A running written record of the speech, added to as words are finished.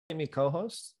me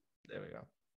co-host. There we go.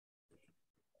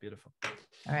 Beautiful.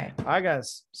 All right. All right,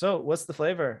 guys. So what's the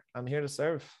flavor? I'm here to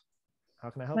serve. How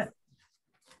can I help?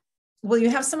 Well, you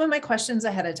have some of my questions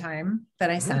ahead of time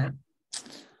that I sent.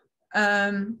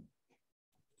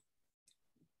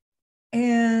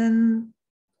 And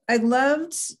I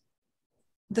loved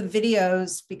the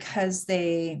videos because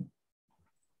they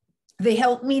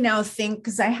help me now think,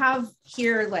 because I have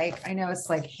here, like, I know it's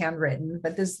like handwritten,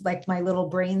 but this is like my little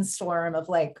brainstorm of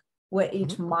like what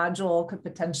each module could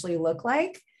potentially look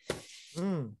like. I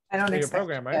don't For your expect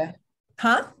program, right?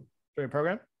 Huh? For your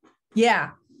program?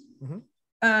 Yeah.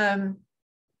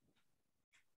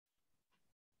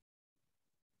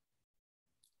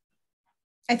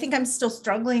 I think I'm still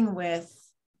struggling with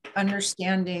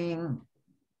understanding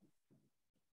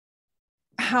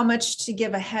how much to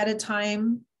give ahead of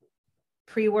time,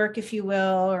 pre-work, if you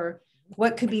will, or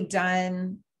what could be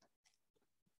done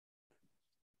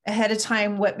ahead of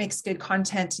time, what makes good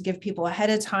content to give people ahead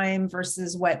of time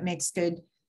versus what makes good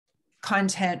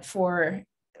content for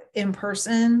in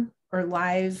person or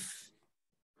live.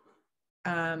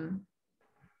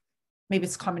 Maybe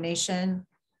it's a combination.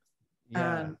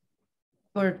 Yeah.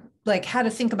 Or like how to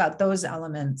think about those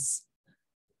elements.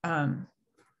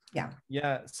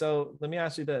 Yeah. So let me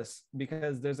ask you this,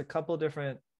 because there's a couple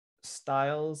different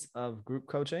styles of group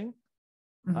coaching.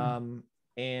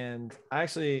 And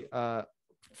actually,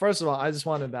 first of all, I just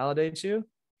want to validate you.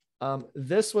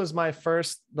 This was my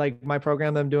first, like my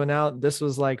program that I'm doing now. This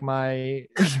was like my,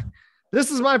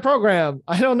 this is my program.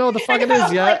 I don't know what the fuck it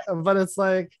is yet, but it's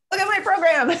like, look at my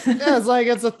program. Yeah, it's like,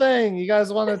 it's a thing. You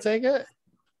guys want to take it?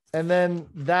 And then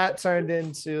that turned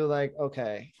into like,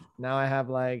 okay, now I have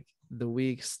like the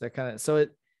weeks that kind of, so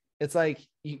it's like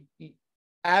you,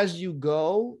 as you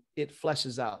go, it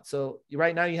fleshes out. So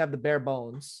right now you have the bare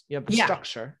bones, you have the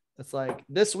structure. It's like,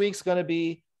 this week's going to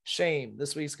be shame.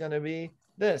 This week's going to be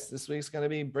this week's going to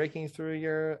be breaking through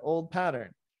your old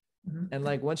pattern. And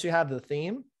like, once you have the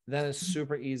theme, then it's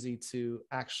super easy to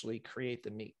actually create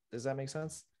the meat. Does that make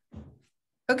sense?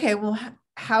 Okay. Well,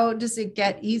 how does it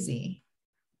get easy?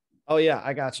 Oh yeah,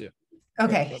 I got you.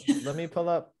 Okay. Let me pull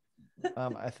up.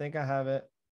 I think I have it.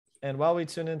 And while we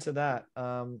tune into that,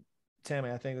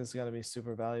 Tammy, I think this is going to be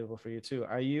super valuable for you too.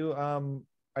 Are you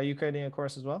creating a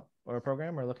course as well, or a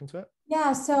program, or looking to it?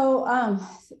 Yeah. So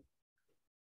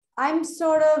I'm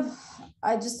sort of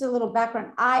just a little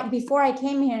background. Before I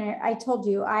came here, I told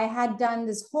you I had done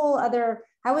this whole other.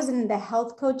 I was in the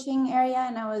health coaching area,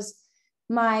 and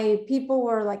my people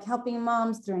were like helping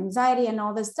moms through anxiety and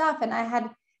all this stuff, and I had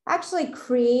actually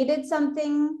created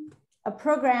a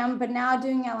program, but now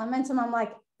doing Elementum, I'm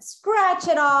like, scratch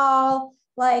it all.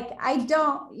 Like,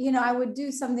 I would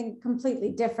do something completely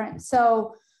different.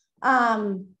 So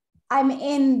I'm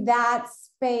in that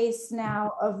space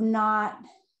now of not,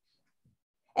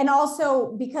 and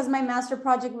also because my master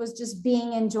project was just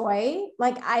being in joy,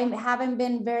 like I haven't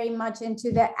been very much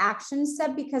into the action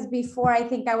step, because before I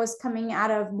think I was coming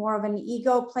out of more of an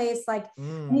ego place, like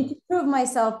I need to prove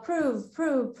myself,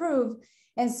 prove.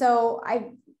 And so I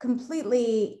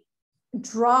completely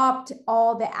dropped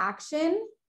all the action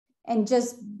and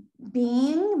just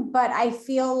being, but I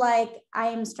feel like I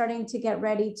am starting to get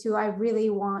ready I really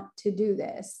want to do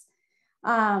this.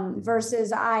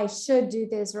 Versus I should do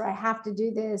this, or I have to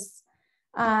do this.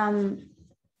 And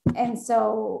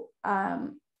so,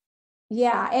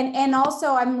 yeah. And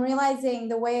also I'm realizing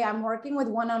the way I'm working with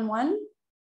one-on-one,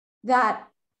 that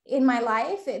in my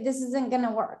life, this isn't going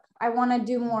to work. I want to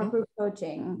do more group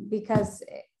coaching, because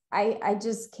I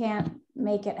just can't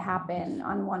make it happen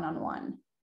on one-on-one.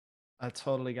 I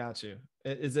totally got you.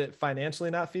 Is it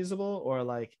financially not feasible, or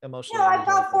like emotionally? No, I've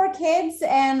got 4 kids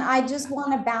and I just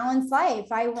want to balance life.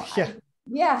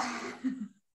 Yeah.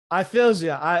 I feel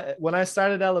you. When I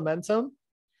started Elementum,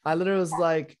 I literally was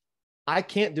like, I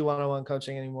can't do one-on-one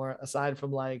coaching anymore, aside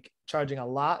from like charging a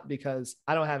lot, because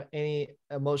I don't have any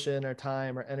emotion or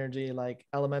time or energy. Like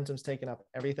Elementum's taking up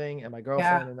everything, and my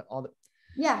girlfriend and all the.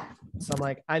 Yeah. So I'm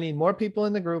like, I need more people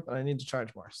in the group, and I need to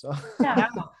charge more. So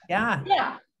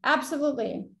yeah,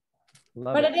 absolutely.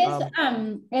 But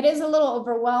it is a little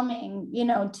overwhelming,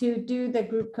 to do the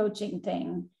group coaching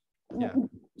thing. Yeah.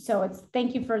 So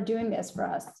thank you for doing this for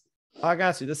us. I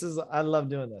got you. I love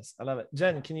doing this. I love it.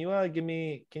 Jen, can you make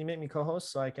me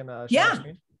co-host so I can share the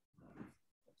screen?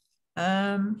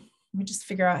 Let me just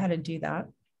figure out how to do that.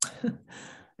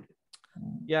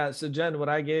 Yeah. So Jen, what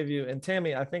I gave you, and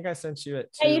Tammy, I think I sent you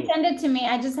it too. Yeah, you send it to me.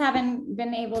 I just haven't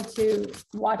been able to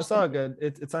watch. It's all good.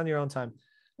 It's on your own time.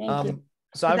 Thank you.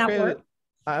 So I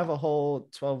have a whole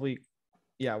 12-week.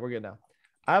 Yeah, we're good now.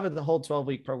 I have a whole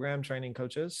 12-week program training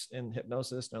coaches in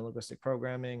hypnosis, neurolinguistic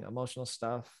programming, emotional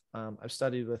stuff. I've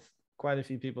studied with quite a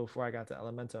few people before I got to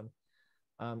Elementum.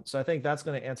 So I think that's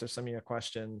going to answer some of your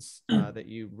questions that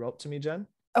you wrote to me, Jen.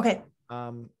 Okay.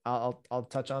 I'll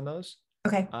touch on those.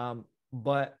 Okay.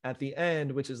 But at the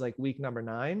end, which is like week number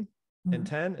 9 and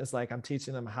 10, is like I'm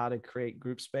teaching them how to create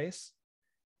group space.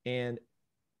 And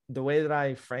the way that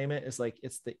I frame it is like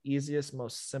it's the easiest,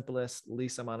 most simplest,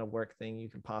 least amount of work thing you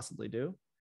can possibly do.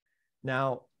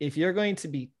 Now, if you're going to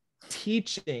be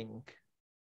teaching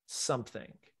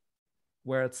something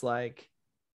where it's like,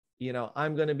 you know,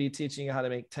 I'm going to be teaching you how to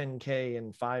make 10K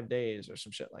in 5 days or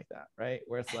some shit like that, right?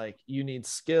 Where it's like, you need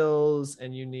skills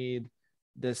and you need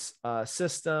this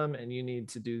system and you need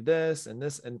to do this and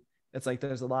this. And it's like,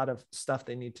 there's a lot of stuff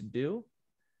they need to do.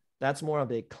 That's more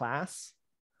of a class,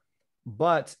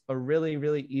 but a really,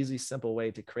 really easy, simple way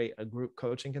to create a group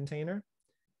coaching container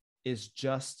is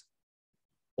just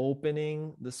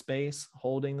opening the space,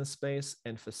 holding the space,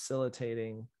 and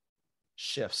facilitating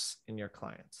shifts in your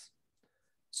clients.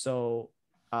 So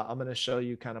I'm going to show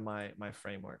you kind of my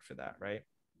framework for that, right?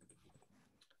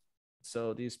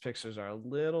 So these pictures are a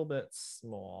little bit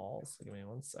small. So give me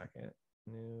 1 second.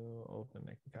 New, open,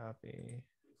 make a copy.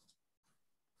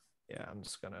 Yeah, I'm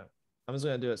just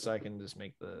gonna do it so I can just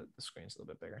make the screens a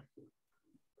little bit bigger.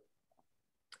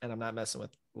 And I'm not messing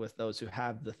with those who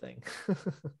have the thing.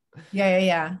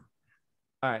 Yeah.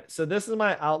 All right. So this is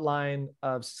my outline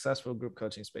of successful group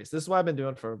coaching space. This is what I've been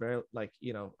doing for a very, like,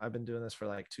 you know, I've been doing this for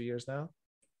like 2 years now,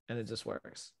 and it just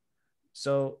works.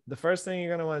 So the first thing you're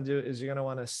going to want to do is you're going to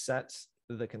want to set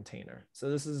the container. So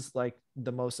this is like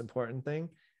the most important thing.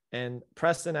 And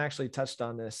Preston actually touched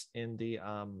on this in the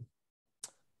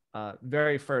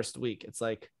very first week. It's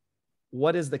like,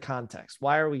 what is the context?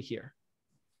 Why are we here?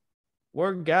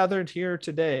 We're gathered here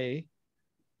today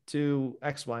to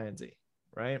X, Y, and Z,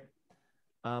 right?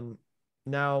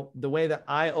 Now, the way that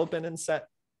I open and set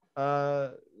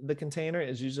the container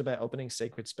is usually by opening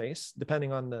sacred space,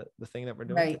 depending on the thing that we're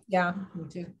doing. Right. Yeah, me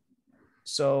too.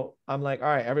 So I'm like, all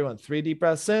right, everyone, 3 deep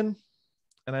breaths in.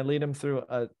 And I lead them through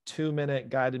a 2-minute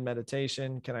guided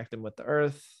meditation, connect them with the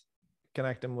earth,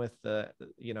 connect them with the,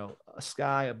 you know, a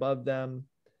sky above them.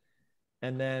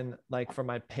 And then like for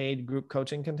my paid group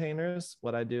coaching containers,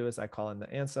 what I do is I call in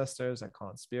the ancestors, I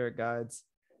call in spirit guides,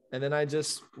 and then I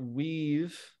just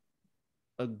weave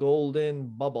a golden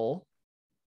bubble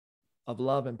of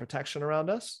love and protection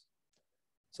around us.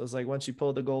 So it's like once you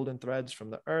pull the golden threads from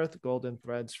the earth, golden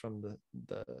threads from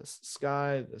the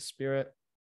sky, the spirit,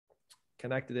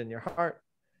 connected in your heart,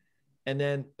 and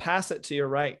then pass it to your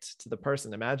right to the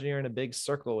person. Imagine you're in a big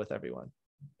circle with everyone.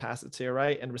 Pass it to your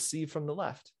right and receive from the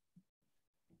left.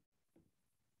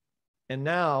 And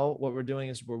now what we're doing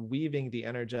is we're weaving the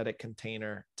energetic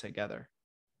container together.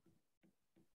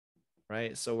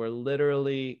 Right? So we're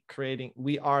literally creating,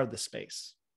 we are the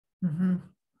space. Mm-hmm.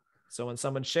 So when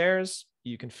someone shares,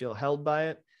 you can feel held by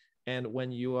it. And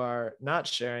when you are not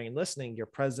sharing and listening, you're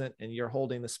present and you're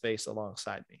holding the space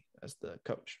alongside me as the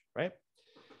coach, right?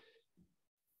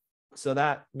 So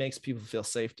that makes people feel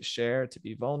safe to share, to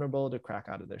be vulnerable, to crack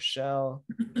out of their shell.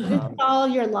 This is all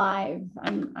your live,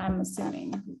 I'm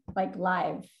assuming, like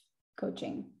live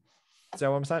coaching. Is that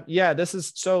what I'm saying? Yeah, this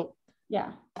is, so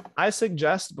Yeah. I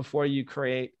suggest before you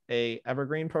create a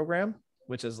evergreen program,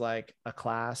 which is like a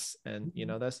class and you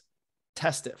know this,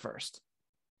 test it first.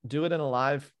 Do it in a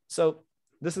live. So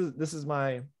this is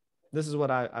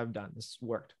what I've done. This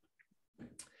worked.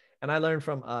 And I learned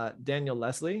from Daniel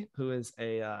Leslie, who is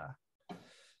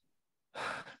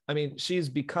I mean, she's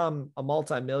become a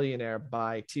multimillionaire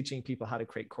by teaching people how to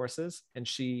create courses. And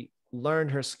she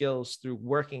learned her skills through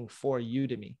working for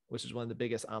Udemy, which is one of the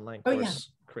biggest online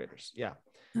course creators. Yeah.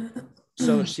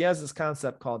 So she has this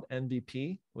concept called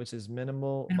MVP, which is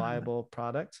minimal viable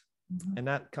product. And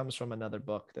that comes from another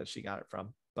book that she got it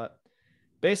from. But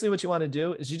basically what you want to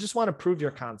do is you just want to prove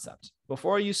your concept.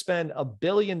 Before you spend $1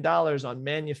 billion on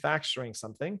manufacturing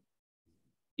something,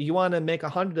 you want to make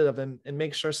 100 of them and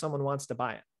make sure someone wants to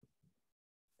buy it.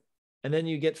 And then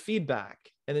you get feedback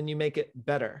and then you make it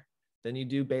better. Then you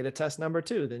do beta test number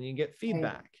 2. Then you get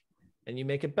feedback and you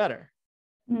make it better.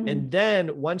 Mm-hmm. And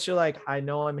then once you're like, I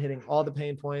know I'm hitting all the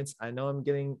pain points. I know I'm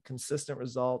getting consistent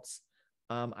results.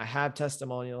 I have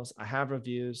testimonials. I have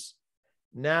reviews.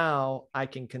 Now I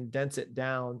can condense it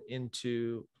down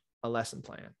into a lesson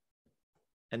plan.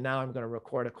 And now I'm going to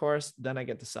record a course. Then I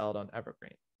get to sell it on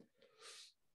Evergreen.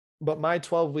 But my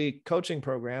 12-week coaching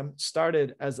program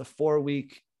started as a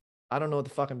 4-week, I don't know what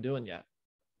the fuck I'm doing yet.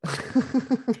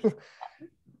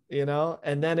 You know,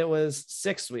 and then it was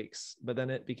 6 weeks, but then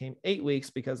it became 8 weeks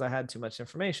because I had too much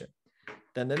information.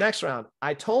 Then the next round,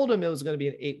 I told him it was going to be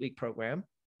an 8-week program.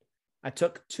 I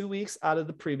took 2 weeks out of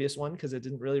the previous one because it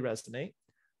didn't really resonate.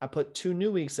 I put 2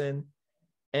 new weeks in,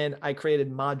 and I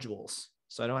created modules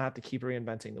so I don't have to keep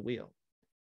reinventing the wheel.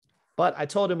 But I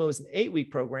told him it was an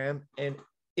 8-week program, and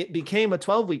it became a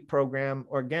 12-week program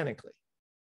organically.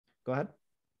 Go ahead.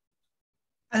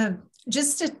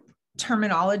 Just a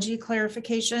terminology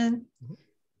clarification.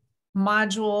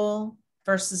 Module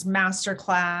versus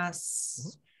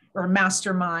masterclass or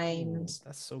mastermind.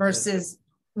 That's so versus,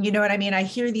 good. you know what I mean? I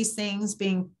hear these things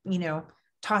being,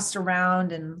 tossed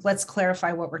around, and let's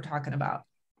clarify what we're talking about.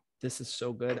 This is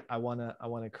so good. I want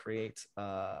to create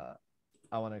a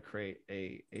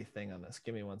thing on this.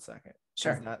 Give me 1 second.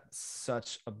 Sure. That's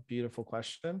such a beautiful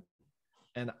question.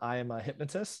 And I am a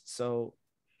hypnotist. So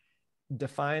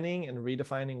defining and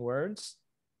redefining words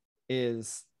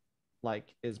is my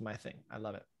thing. I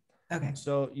love it. Okay.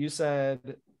 So you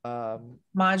said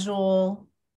module,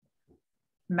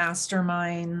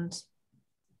 mastermind,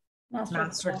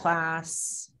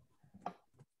 masterclass.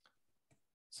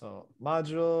 So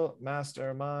module,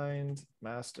 mastermind,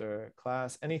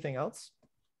 masterclass. Anything else?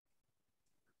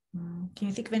 Can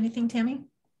you think of anything, Tammy?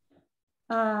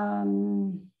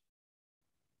 No.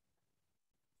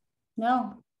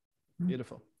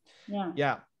 Beautiful. Yeah.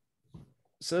 Yeah.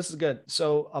 So this is good.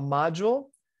 So a module,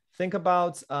 think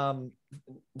about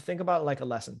like a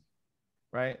lesson,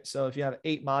 right? So if you have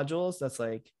 8 modules, that's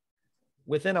like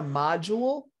within a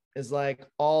module is like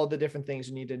all the different things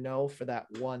you need to know for that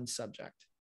one subject.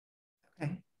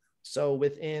 Okay. So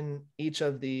within each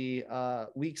of the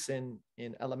weeks in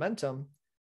Elementum,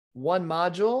 one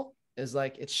module is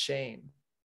like it's shame.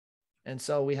 And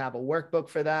so we have a workbook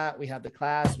for that. We have the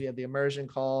class, we have the immersion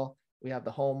call, we have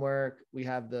the homework, we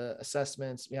have the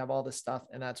assessments, we have all this stuff,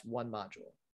 and that's one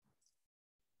module,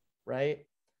 right?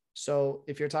 So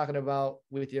if you're talking about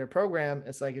with your program,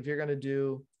 it's like if you're going to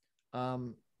do,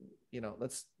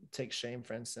 let's take shame,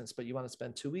 for instance, but you want to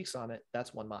spend 2 weeks on it,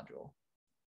 that's one module.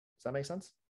 Does that make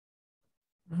sense?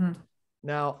 Mm-hmm.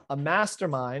 Now, a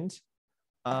mastermind,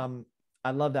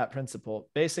 I love that principle.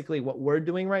 Basically, what we're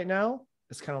doing right now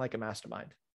is kind of like a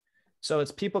mastermind. So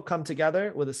it's people come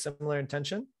together with a similar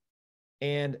intention,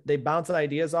 and they bounce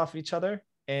ideas off each other.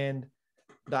 And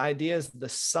the idea is the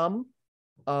sum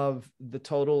of the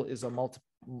total is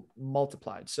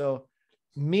multiplied. So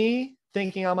me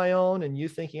thinking on my own and you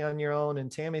thinking on your own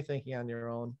and Tammy thinking on your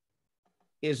own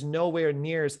is nowhere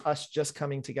near as us just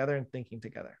coming together and thinking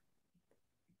together.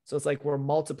 So it's like we're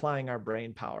multiplying our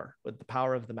brain power with the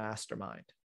power of the mastermind.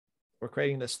 We're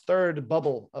creating this third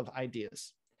bubble of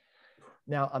ideas.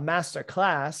 Now, a master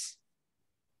class,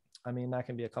 I mean, that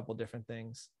can be a couple different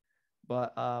things,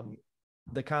 but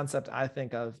the concept I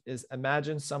think of is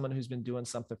imagine someone who's been doing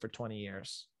something for 20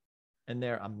 years and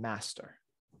they're a master,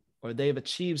 or they've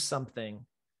achieved something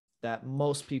that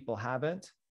most people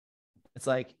haven't. It's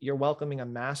like you're welcoming a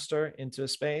master into a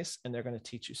space and they're going to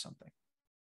teach you something.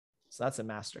 So that's a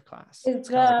master class. It's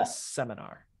kind of like a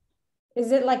seminar.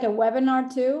 Is it like a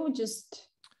webinar too?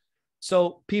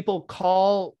 So people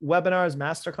call webinars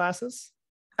master classes.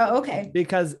 Oh, okay.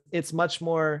 Because it's much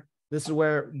more, this is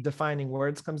where defining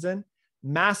words comes in.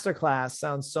 Masterclass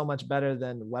sounds so much better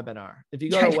than webinar. If you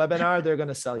go to a webinar, they're going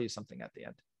to sell you something at the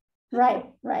end.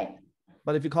 Right.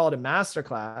 But if you call it a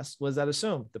masterclass, what does that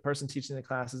assume? The person teaching the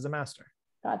class is a master.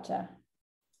 Gotcha.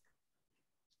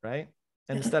 Right?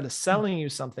 And instead of selling you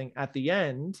something at the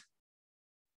end,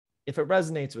 if it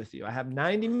resonates with you, I have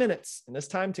 90 minutes in this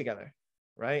time together,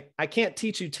 right? I can't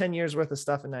teach you 10 years worth of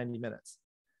stuff in 90 minutes.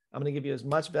 I'm going to give you as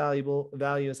much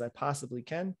value as I possibly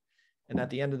can. And at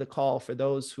the end of the call, for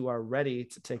those who are ready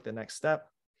to take the next step,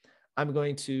 I'm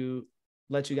going to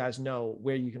let you guys know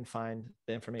where you can find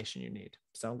the information you need.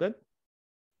 Sound good?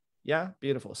 Yeah,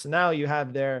 beautiful. So now you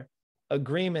have their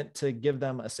agreement to give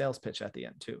them a sales pitch at the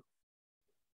end too.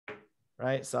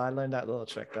 Right? So I learned that little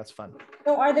trick. That's fun.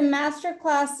 So are the master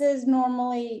classes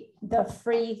normally the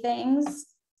free things?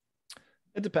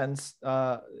 It depends.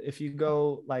 If you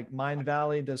go like Mind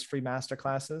Valley does free master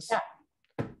classes,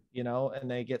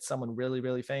 and they get someone really,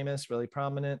 really famous, really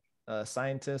prominent,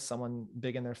 scientist, someone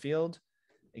big in their field.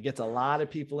 It gets a lot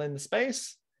of people in the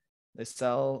space. They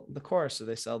sell the course or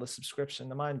they sell the subscription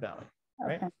to Mind Valley,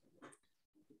 right? Okay.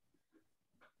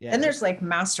 Yeah. And there's like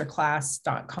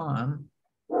masterclass.com,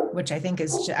 which I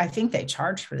think they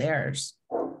charge for theirs.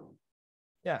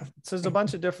 Yeah. So there's a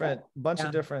bunch of different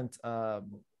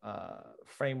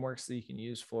frameworks that you can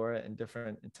use for it and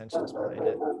different intentions behind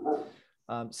it.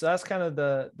 So that's kind of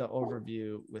the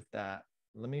overview with that.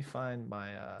 Let me find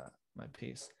my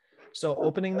piece. So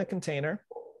opening the container,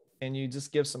 and you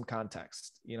just give some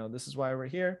context. This is why we're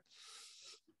here.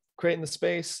 creating the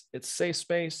space. It's safe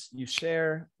space. You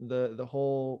share. The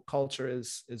whole culture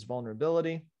is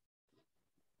vulnerability.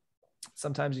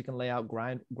 Sometimes you can lay out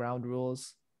ground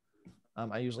rules.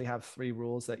 I usually have 3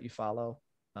 rules that you follow.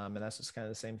 And that's just kind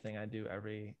of the same thing I do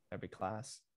every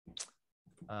class.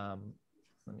 Let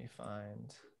me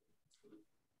find.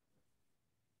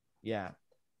 Yeah.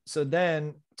 So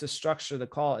then to structure the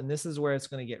call, and this is where it's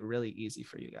going to get really easy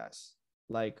for you guys.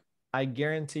 Like, I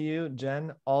guarantee you,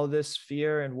 Jen, all this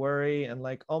fear and worry and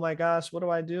like, oh my gosh, what do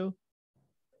I do?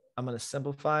 I'm going to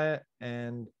simplify it,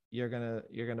 and you're going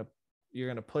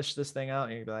to push this thing out,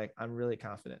 and you're like, I'm really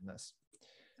confident in this.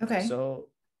 Okay. So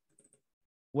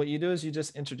what you do is you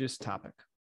just introduce a topic.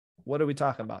 What are we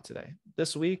talking about today?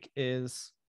 This week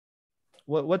is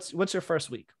what's your first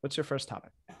week? What's your first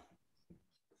topic?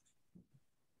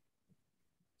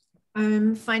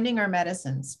 I'm finding our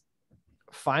medicines.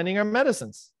 Finding our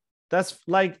medicines. That's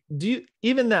like,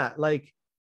 like,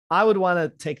 I would want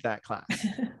to take that class.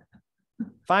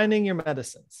 Finding your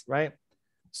medicines, right?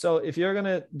 So if you're going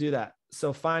to do that,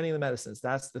 so finding the medicines,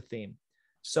 that's the theme.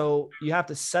 So you have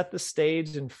to set the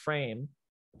stage and frame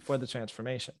for the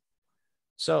transformation.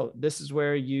 So this is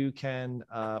where you can,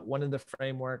 one of the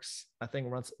frameworks, I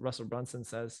think Russell Brunson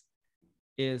says,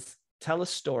 is tell a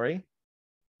story,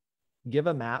 give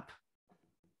a map,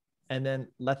 and then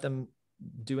let them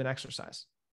do an exercise,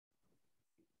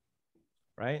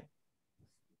 right?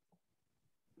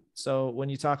 So when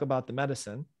you talk about the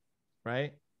medicine,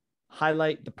 right,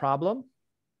 highlight the problem.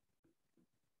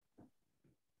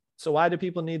 So why do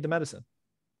people need the medicine?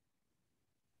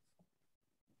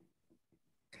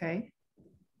 Okay.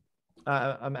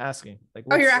 I'm asking. Like,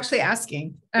 oh, you're actually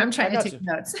asking. I'm trying to take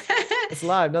notes. It's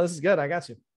live. No, this is good. I got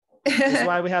you. This is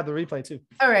why we have the replay too.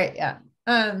 All right. Yeah.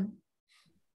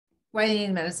 Why do you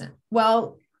need medicine?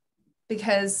 Well,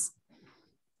 because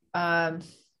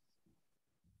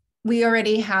we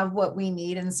already have what we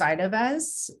need inside of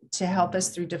us to help us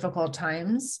through difficult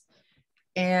times.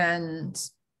 And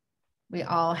we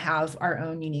all have our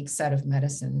own unique set of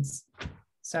medicines.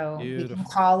 So we can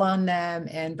call on them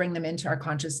and bring them into our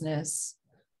consciousness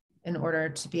in order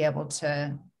to be able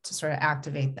to sort of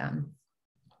activate them.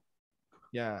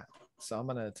 Yeah. So I'm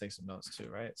going to take some notes too,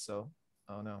 right? So,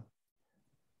 oh no.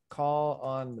 Call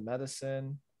on the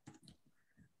medicine.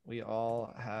 We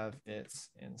all have it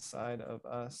inside of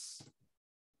us.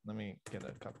 Let me get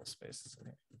a couple spaces in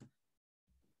here.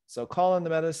 So call on the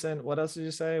medicine. What else did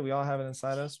you say? We all have it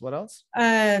inside us. What else?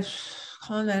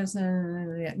 Call on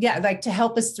medicine. Yeah, like to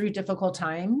help us through difficult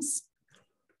times.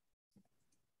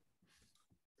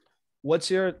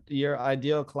 What's your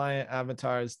ideal client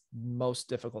avatar's most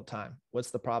difficult time?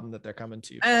 What's the problem that they're coming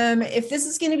to you for? If this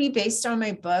is going to be based on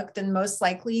my book, then most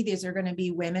likely these are going to be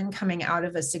women coming out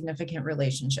of a significant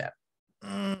relationship.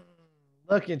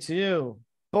 Look at you.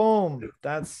 Boom.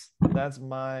 That's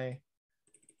my,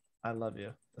 I love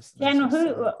you. Daniel,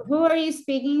 who are you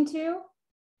speaking to?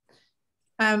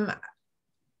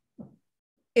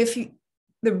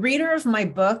 The reader of my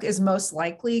book is most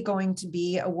likely going to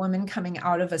be a woman coming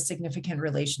out of a significant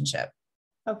relationship.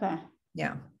 Okay.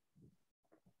 Yeah.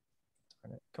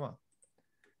 Come on.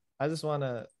 I'm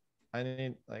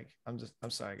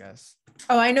sorry, guys.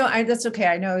 Oh, I know. That's okay.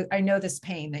 I know this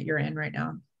pain that you're in right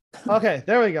now. Okay.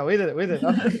 There we go. We did it.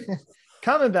 Okay.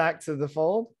 Coming back to the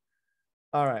fold.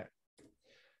 All right.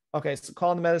 Okay. So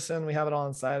calling the medicine, we have it all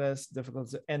inside us.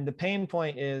 Difficult. And the pain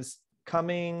point is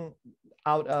coming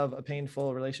out of a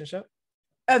painful relationship?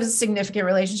 Of a significant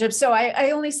relationship. So I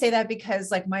only say that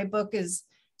because like my book is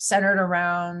centered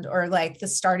around, or like the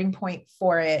starting point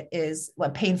for it is a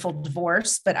painful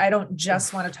divorce, but I don't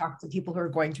just want to talk to people who are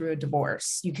going through a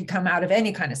divorce. You could come out of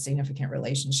any kind of significant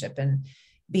relationship and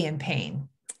be in pain.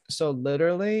 So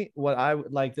literally what I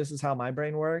like, this is how my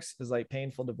brain works, is like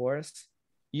painful divorce.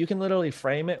 You can literally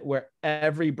frame it where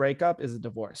every breakup is a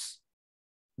divorce,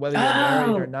 whether you're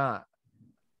married or not.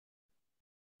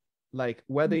 Like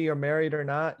whether you're married or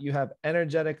not, you have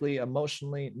energetically,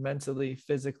 emotionally, mentally,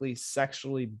 physically,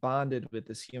 sexually bonded with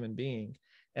this human being.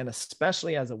 And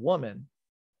especially as a woman,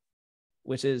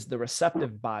 which is the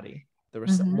receptive body, the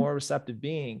more receptive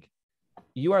being,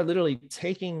 you are literally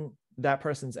taking that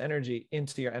person's energy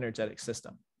into your energetic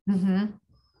system.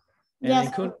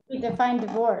 Yes, we define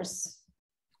divorce.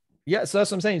 Yeah, so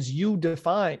that's what I'm saying is you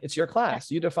define, it's your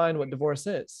class. You define what divorce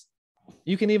is.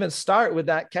 You can even start with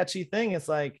that catchy thing. It's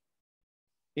like,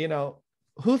 you know,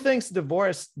 who thinks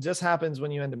divorce just happens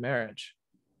when you end a marriage?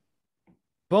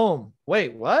 Boom.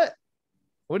 Wait, what?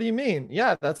 What do you mean?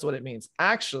 Yeah, that's what it means.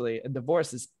 Actually, a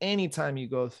divorce is anytime you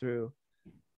go through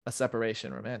a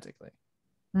separation romantically.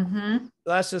 So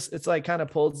that's just, it's like kind of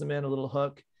pulls them in a little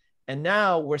hook. And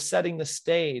now we're setting the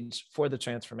stage for the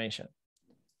transformation.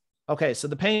 Okay, so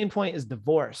the pain point is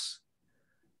divorce.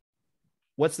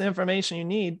 What's the information you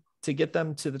need to get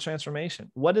them to the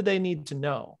transformation? What do they need to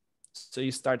know? So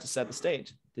you start to set the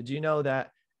stage. Did you know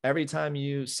that every time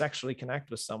you sexually connect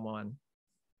with someone,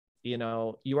 you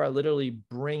know, you are literally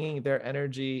bringing their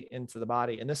energy into the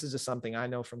body? And this is just something I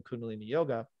know from Kundalini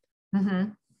Yoga. Mm-hmm.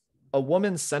 A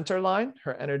woman's center line,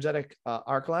 her energetic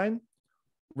arc line,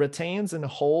 retains and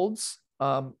holds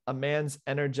a man's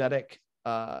energetic,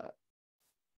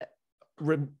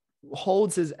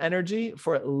 holds his energy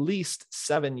for at least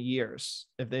 7 years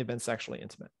if they've been sexually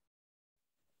intimate.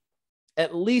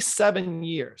 At least 7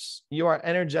 years, you are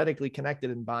energetically connected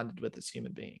and bonded with this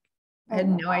human being. I had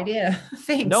no idea.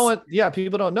 Thanks. No one, yeah,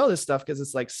 people don't know this stuff because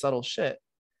it's like subtle shit.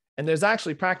 And there's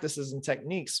actually practices and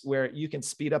techniques where you can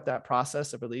speed up that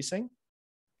process of releasing.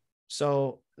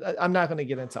 So I'm not going to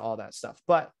get into all that stuff,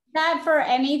 but that for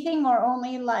anything or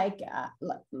only like,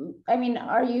 I mean,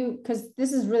 are you, because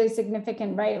this is really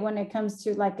significant, right? When it comes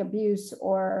to like abuse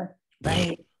or.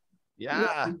 Right.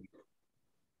 Yeah.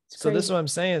 So this is what I'm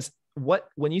saying is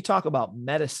when you talk about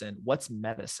medicine, what's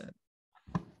medicine?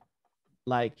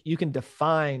 Like you can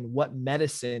define what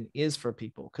medicine is for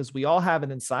people because we all have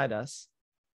it inside us.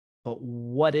 But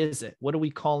what is it? What are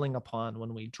we calling upon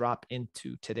when we drop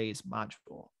into today's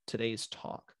module, today's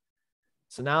talk?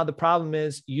 So now the problem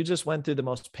is you just went through the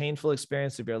most painful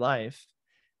experience of your life.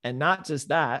 And not just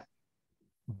that,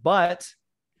 but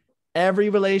every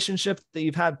relationship that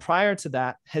you've had prior to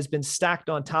that has been stacked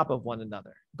on top of one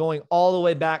another, going all the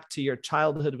way back to your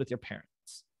childhood with your parents.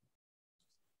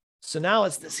 So now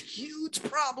it's this huge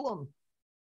problem.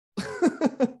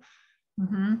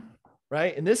 Mm-hmm.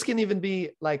 Right? And this can even be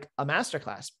like a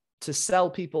masterclass to sell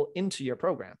people into your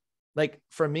program. Like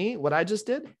for me, what I just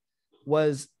did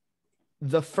was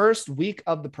the first week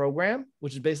of the program,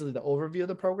 which is basically the overview of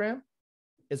the program,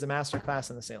 is a masterclass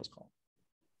and a sales call.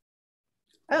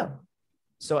 Oh.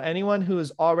 So anyone who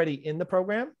is already in the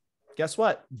program, guess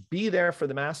what? Be there for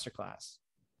the masterclass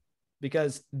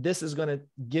because this is going to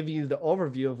give you the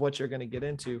overview of what you're going to get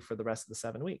into for the rest of the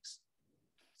 7 weeks.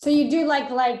 So you do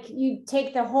like you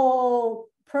take the whole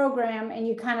program and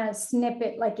you kind of snip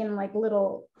it like in like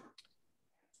little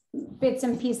bits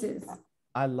and pieces.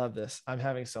 I love this. I'm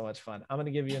having so much fun. I'm going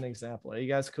to give you an example. Are you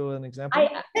guys cool with an example?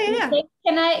 Yeah.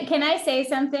 Can I say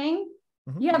something?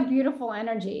 Mm-hmm. You have beautiful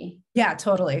energy. Yeah,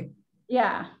 totally.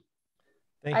 Yeah.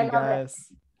 Thank you guys.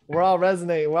 We're all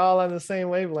resonating. We're all on the same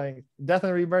wavelength. Death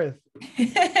and rebirth.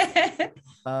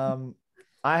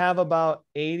 I have about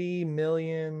 80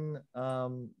 million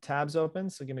tabs open.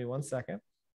 So give me 1 second.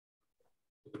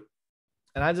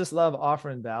 And I just love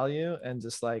offering value and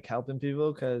just like helping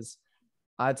people because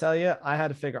I tell you, I had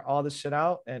to figure all this shit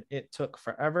out and it took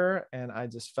forever. And I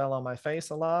just fell on my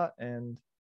face a lot. And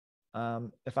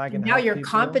if I can now help you're people,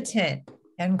 competent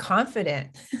and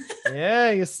confident.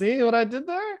 Yeah, you see what I did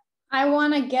there? I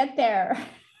want to get there.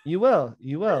 You will.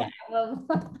 You will.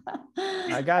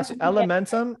 Yeah, I got you.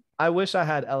 Elementum. I wish I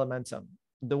had Elementum.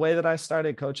 The way that I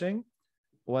started coaching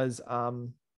was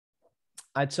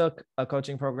I took a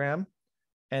coaching program.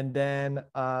 And then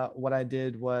what I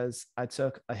did was I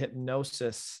took a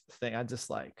hypnosis thing. I just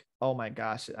like, oh my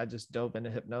gosh, I just dove into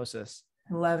hypnosis.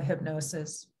 I love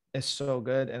hypnosis. It's so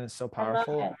good and it's so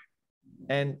powerful.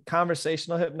 And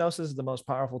conversational hypnosis is the most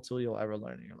powerful tool you'll ever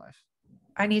learn in your life.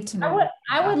 I need to know.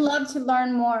 I would love to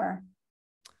learn more.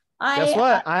 Guess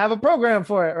what? I have a program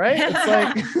for it, right? It's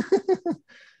like,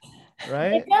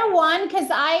 right? Is there one? Because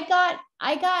I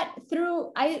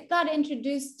got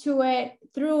introduced to it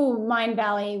through Mind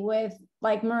Valley with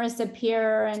like Marissa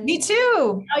Peer and me too.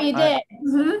 Oh, you did?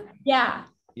 Mm-hmm. Yeah.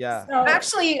 Yeah. So,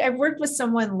 actually, I've worked with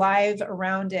someone live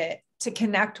around it to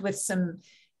connect with some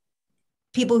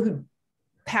people who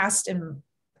passed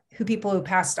people who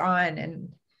passed on.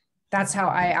 And that's how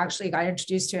I actually got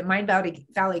introduced to it. Mind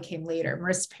Valley came later.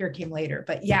 Marissa Peer came later,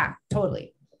 but yeah,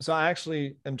 totally. So I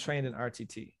actually am trained in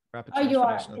RTT. Oh, you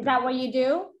are? Is that what you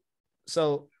do?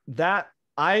 So that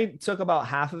I took about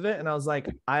half of it and I was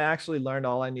like, I actually learned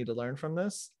all I need to learn from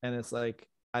this. And it's like,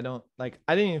 I didn't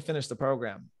even finish the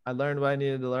program. I learned what I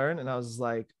needed to learn. And I was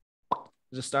like,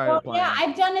 just started applying. Yeah,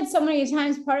 I've done it so many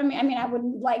times. Part of me, I mean, I would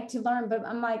like to learn, but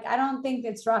I'm like, I don't think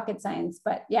it's rocket science,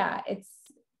 but yeah, it's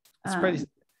pretty,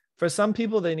 for some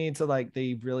people,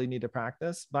 they really need to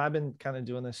practice, but I've been kind of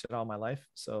doing this shit all my life.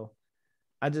 So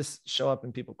I just show up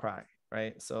and people cry.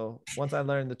 Right. So once I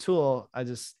learn the tool, I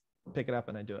just pick it up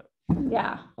and I do it.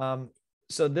 Yeah.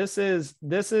 So this is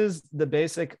the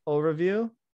basic overview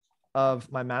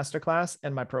of my masterclass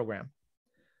and my program.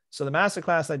 So the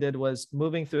masterclass I did was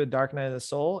moving through a dark night of the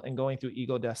soul and going through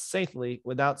ego death safely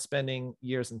without spending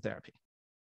years in therapy,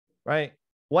 right?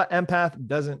 What empath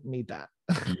doesn't need that?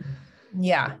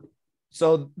 Yeah.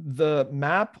 So the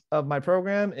map of my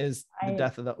program is the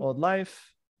death of the old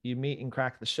life. You meet and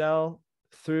crack the shell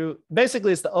through,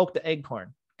 basically it's the oak to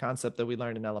acorn concept that we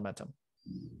learned in Elementum,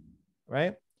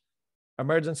 right?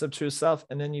 Emergence of true self.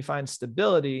 And then you find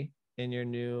stability in your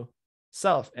new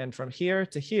self. And from here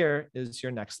to here is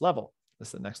your next level. This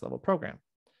is the next level program.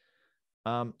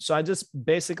 So I just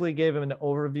basically gave him an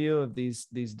overview of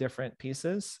these different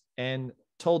pieces and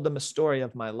told them a story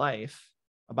of my life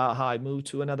about how I moved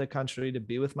to another country to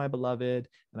be with my beloved.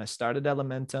 And I started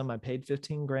Elementum. I paid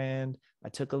 15 grand. I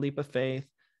took a leap of faith,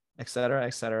 et cetera,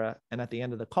 et cetera. And at the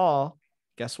end of the call,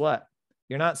 guess what?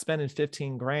 You're not spending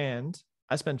 15 grand.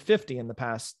 I spent 50 in the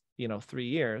past, 3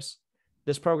 years.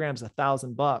 This program's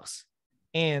 $1,000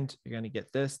 and you're going to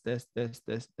get this, X,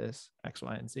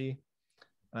 Y, and Z.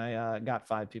 I got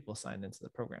 5 people signed into the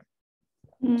program.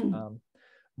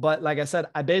 But like I said,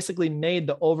 I basically made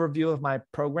the overview of my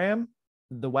program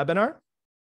the webinar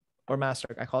or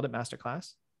I called it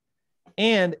masterclass.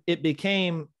 And it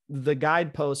became the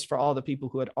guidepost for all the people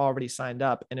who had already signed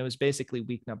up. And it was basically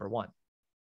week number 1.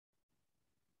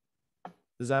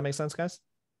 Does that make sense, guys?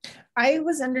 I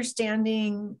was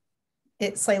understanding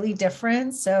it slightly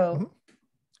different. So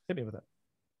hit me with it.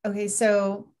 Okay.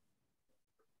 So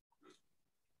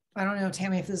I don't know,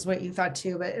 Tammy, if this is what you thought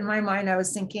too, but in my mind, I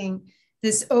was thinking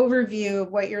this overview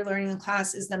of what you're learning in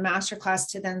class is the master class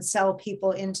to then sell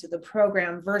people into the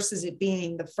program versus it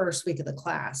being the first week of the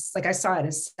class. Like I saw it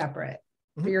as separate,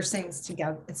 but you're saying it's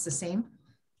together. It's the same.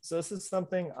 So this is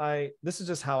something this is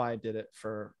just how I did it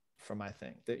for my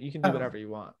thing, that you can do whatever you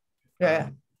want. Yeah.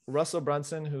 Russell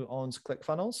Brunson, who owns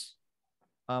ClickFunnels,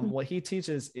 what he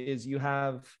teaches is you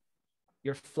have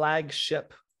your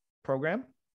flagship program.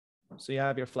 So you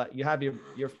have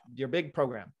your big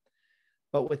program,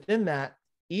 but within that,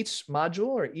 each module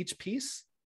or each piece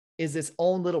is its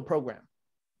own little program.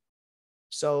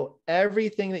 So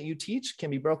everything that you teach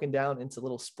can be broken down into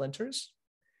little splinters.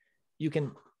 You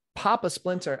can pop a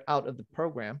splinter out of the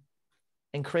program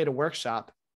and create a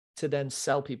workshop to then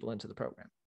sell people into the program.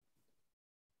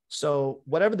 So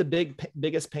whatever the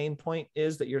biggest pain point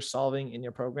is that you're solving in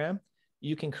your program,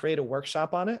 you can create a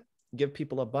workshop on it, give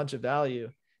people a bunch of value,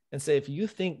 and say, if you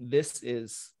think this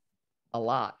is a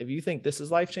lot, if you think this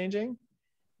is life-changing,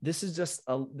 this is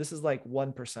like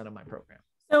 1% of my program.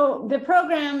 So the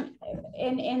program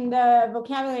in the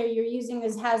vocabulary you're using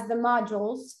has the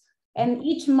modules, and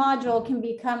each module can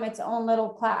become its own little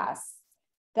class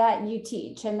that you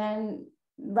teach. And then,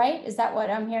 right? Is that what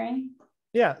I'm hearing?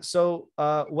 Yeah. So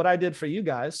what I did for you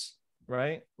guys,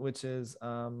 right, which is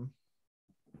training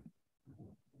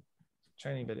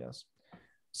videos.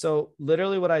 So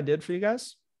literally what I did for you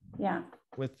guys,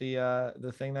 with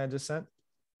the thing that I just sent,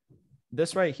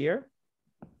 this right here,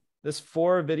 this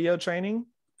 4 video training,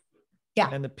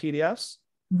 and the PDFs,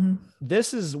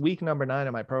 this is week number 9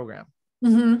 of my program.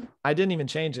 I didn't even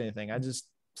change anything. I just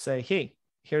say, hey,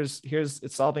 here's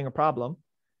it's solving a problem.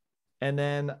 And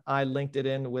then I linked it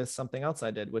in with something else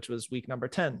I did, which was week number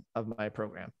 10 of my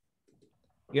program.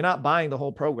 You're not buying the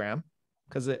whole program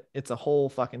because it's a whole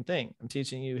fucking thing. I'm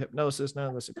teaching you hypnosis,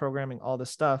 neurolinguistic programming, all this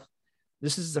stuff.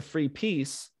 This is a free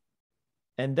piece.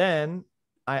 And then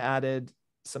I added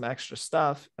some extra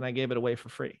stuff and I gave it away for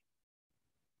free.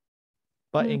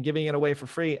 But in giving it away for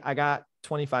free, I got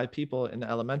 25 people in the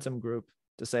Elementum group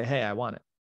to say, hey, I want it.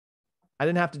 I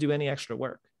didn't have to do any extra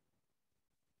work.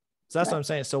 So that's what I'm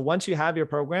saying. So once you have your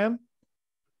program,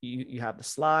 you have the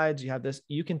slides, you have this,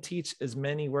 you can teach as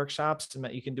many workshops, and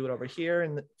you can do it over here.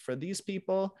 And for these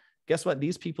people, guess what?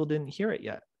 These people didn't hear it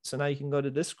yet. So now you can go to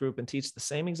this group and teach the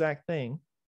same exact thing,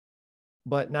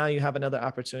 but now you have another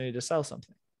opportunity to sell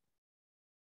something.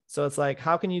 So it's like,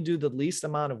 how can you do the least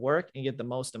amount of work and get the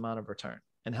most amount of return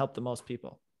and help the most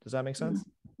people? Does that make sense?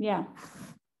 Yeah.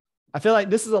 I feel like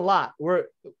this is a lot.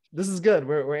 This is good.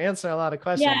 We're answering a lot of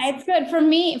questions. Yeah, it's good. For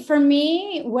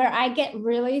me, where I get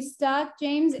really stuck,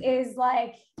 James, is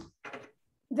like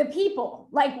the people.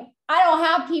 Like I don't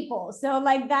have people. So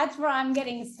like that's where I'm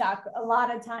getting stuck a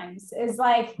lot of times, is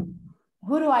like,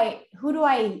 who do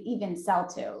I even sell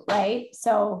to? Right.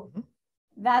 So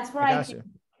that's where I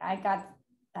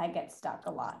get stuck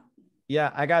a lot.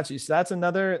 Yeah, I got you. So that's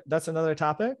another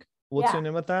topic. We'll tune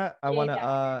in with that. I want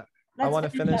to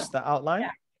finish the outline.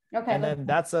 Yeah. Okay. And then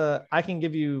I can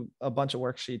give you a bunch of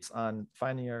worksheets on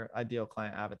finding your ideal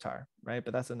client avatar, right?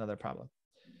 But that's another problem.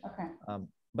 Okay.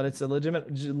 but it's a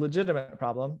legitimate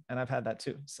problem. And I've had that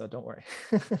too. So don't worry.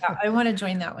 Yeah, I want to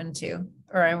join that one too.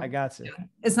 Or I got you.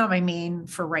 It's not my main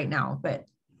for right now, but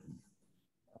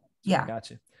yeah. Got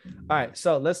you. All right.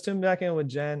 So let's tune back in with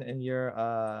Jen and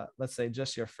your, let's say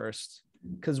just your first,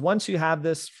 because once you have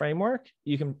this framework,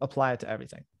 you can apply it to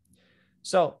everything.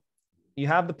 So you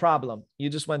have the problem. You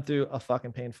just went through a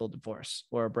fucking painful divorce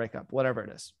or a breakup, whatever it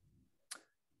is.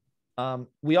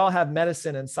 We all have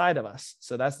medicine inside of us.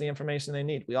 So that's the information they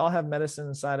need. We all have medicine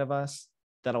inside of us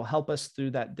that'll help us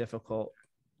through that difficult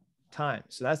time.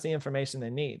 So that's the information they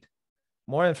need.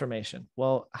 More information.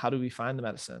 Well, how do we find the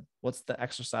medicine? What's the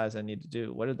exercise I need to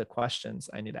do? What are the questions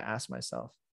I need to ask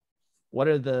myself? What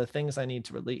are the things I need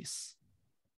to release?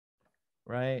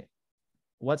 Right?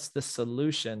 What's the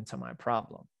solution to my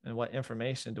problem? And what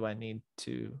information do I need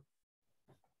to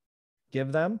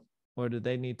give them? Or do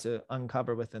they need to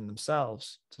uncover within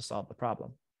themselves to solve the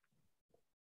problem?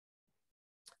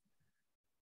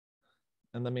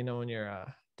 And let me know when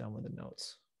you're done with the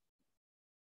notes.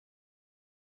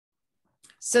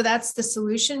 So that's the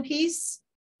solution piece.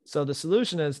 So the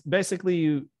solution is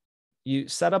basically you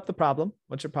set up the problem.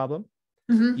 What's your problem?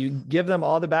 Mm-hmm. You give them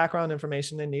all the background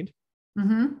information they need.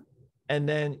 Mm-hmm. And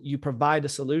then you provide a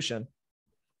solution.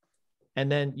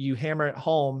 And then you hammer it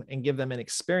home and give them an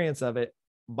experience of it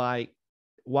by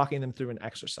walking them through an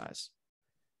exercise.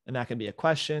 And that could be a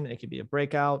question. It could be a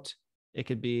breakout. It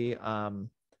could be,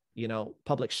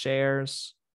 public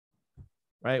shares,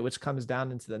 right? Which comes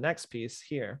down into the next piece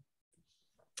here,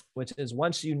 which is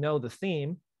once you know the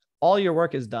theme, all your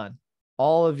work is done.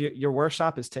 All of your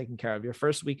workshop is taken care of. Your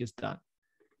first week is done.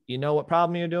 You know what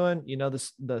problem you're doing. You know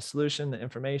the solution, the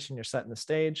information, you're setting the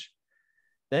stage.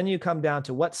 Then you come down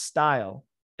to what style.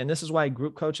 And this is why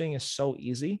group coaching is so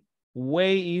easy,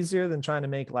 way easier than trying to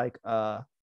make like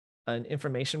an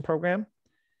information program,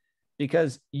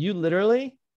 because you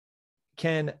literally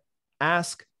can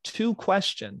ask 2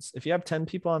 questions. If you have 10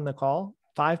 people on the call,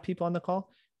 5 people on the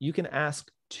call, you can ask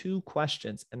 2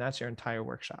 questions and that's your entire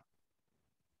workshop.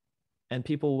 And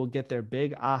people will get their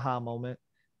big aha moment.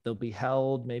 They'll be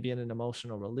held maybe in an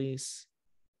emotional release.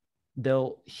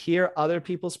 They'll hear other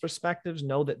people's perspectives,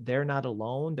 know that they're not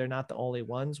alone. They're not the only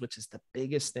ones, which is the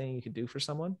biggest thing you could do for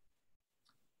someone.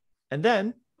 And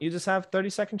then you just have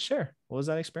 30-second share. What was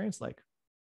that experience like?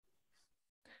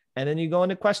 And then you go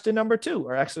into question number 2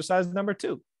 or exercise number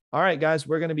 2. All right, guys,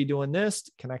 we're going to be doing this.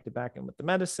 Connect it back in with the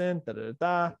medicine.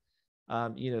 Send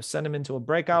them into a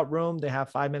breakout room. They have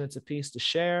 5 minutes apiece to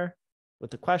share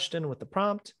with the question, with the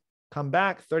prompt. Come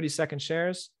back, 30-second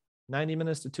shares. 90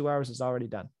 minutes to 2 hours is already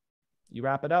done. You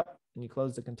wrap it up and you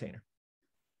close the container.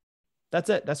 That's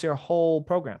it. That's your whole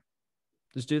program.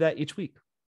 Just do that each week.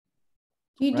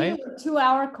 You do a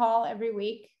 2-hour call every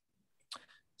week.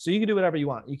 So you can do whatever you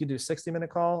want. You can do a 60-minute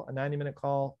call, a 90-minute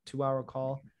call, 2-hour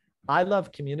call. I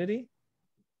love community.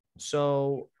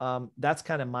 So that's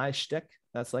kind of my shtick.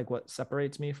 That's like what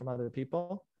separates me from other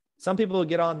people. Some people will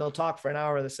get on, they'll talk for an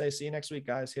hour. They say, see you next week,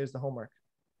 guys. Here's the homework.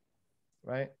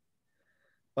 Right?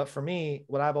 But for me,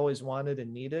 what I've always wanted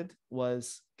and needed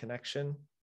was connection,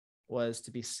 was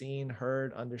to be seen,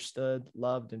 heard, understood,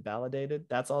 loved, and validated.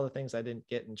 That's all the things I didn't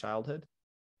get in childhood.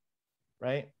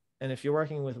 Right? And if you're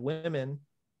working with women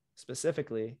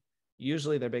specifically,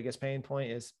 usually their biggest pain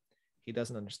point is he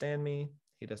doesn't understand me.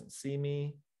 He doesn't see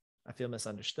me. I feel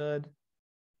misunderstood.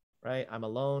 Right? I'm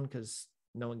alone because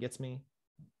no one gets me.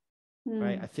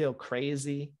 Right? I feel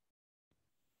crazy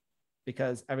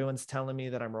because everyone's telling me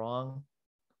that I'm wrong.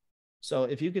 So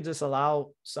if you could just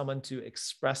allow someone to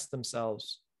express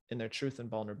themselves in their truth and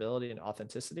vulnerability and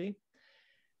authenticity,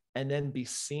 and then be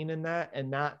seen in that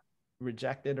and not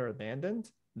rejected or abandoned,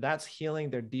 that's healing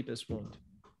their deepest wound.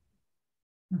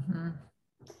 Mm-hmm.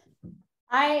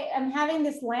 I am having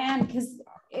this land because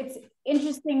it's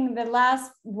interesting.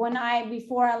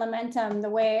 Before Elementum, the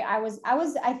way I was,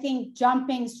 I think,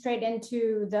 jumping straight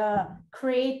into the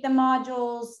create the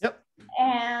modules. Yep.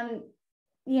 And,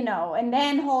 and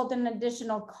then hold an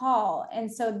additional call.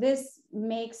 And so this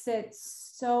makes it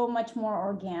so much more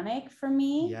organic for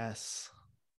me. Yes.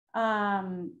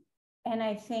 And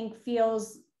I think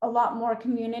feels a lot more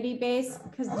community based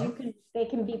because they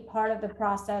can be part of the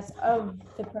process of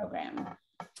the program.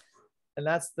 And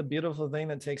that's the beautiful thing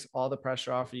that takes all the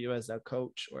pressure off of you as a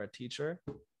coach or a teacher.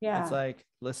 Yeah. It's like,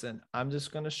 listen, I'm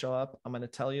just going to show up. I'm going to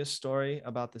tell you a story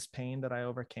about this pain that I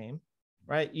overcame.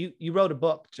 Right? You wrote a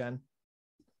book, Jen.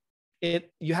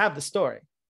 You have the story.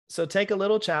 So take a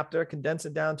little chapter, condense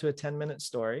it down to a 10-minute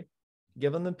story,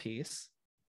 give them the piece.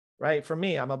 Right? For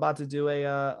me, I'm about to do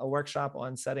a workshop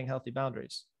on setting healthy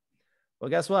boundaries. Well,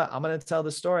 guess what? I'm going to tell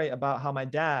the story about how my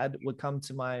dad would come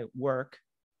to my work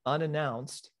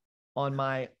unannounced on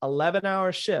my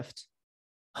 11-hour shift.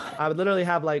 I would literally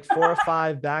have like 4 or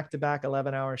 5 back-to-back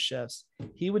 11-hour shifts.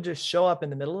 He would just show up in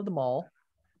the middle of the mall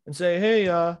and say, hey,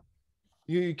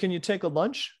 can you take a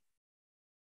lunch?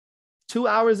 2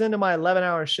 hours into my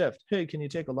 11-hour shift. Hey, can you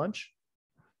take a lunch?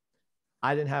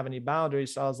 I didn't have any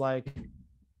boundaries. So I was like,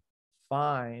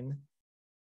 fine.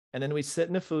 And then we sit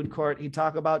in the food court. He'd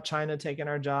talk about China taking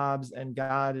our jobs and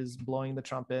God is blowing the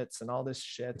trumpets and all this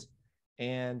shit.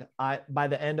 And by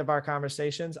the end of our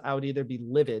conversations, I would either be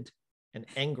livid and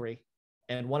angry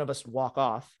and one of us would walk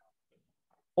off,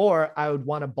 or I would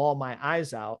want to bawl my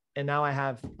eyes out. And now I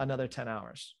have another 10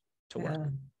 hours to work.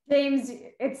 James,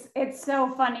 it's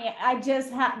so funny. I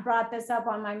just brought this up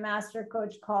on my master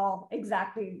coach call,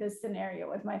 exactly this scenario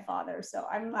with my father. So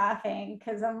I'm laughing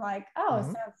because I'm like, oh, it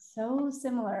sounds so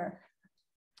similar.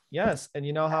 Yes. And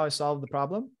you know how I solved the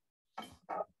problem?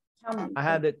 Tell me.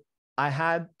 I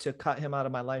had to cut him out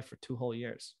of my life for 2 whole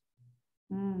years.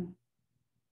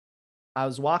 I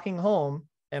was walking home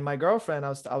and my girlfriend,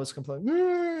 I was complaining,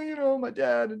 my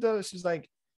dad, she's like,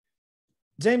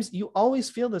 James, you always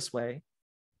feel this way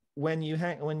when you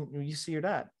see your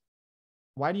dad.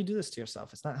 Why do you do this to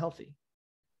yourself? It's not healthy.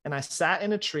 And I sat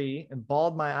in a tree and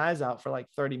bawled my eyes out for like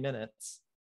 30 minutes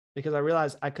because I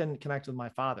realized I couldn't connect with my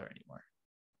father anymore.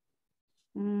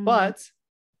 But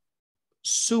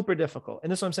super difficult.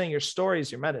 And this is what I'm saying. Your story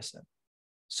is your medicine.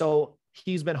 So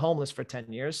he's been homeless for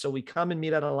 10 years. So we come and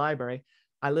meet at a library.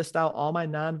 I list out all my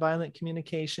nonviolent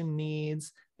communication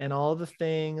needs and all the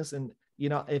things. And,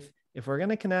 if we're going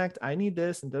to connect, I need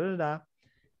this and da.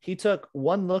 He took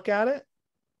one look at it.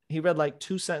 He read like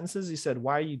 2 sentences. He said,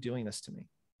 why are you doing this to me?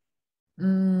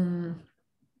 And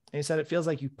he said, it feels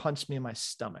like you punched me in my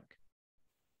stomach.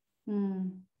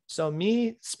 So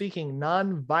me speaking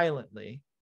non-violently,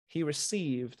 he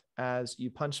received as you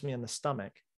punched me in the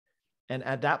stomach. And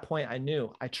at that point, I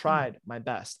knew I tried my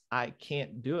best. I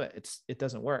can't do it. It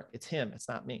doesn't work. It's him. It's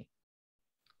not me.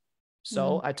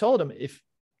 So I told him, if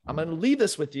I'm going to leave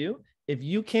this with you, if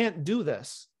you can't do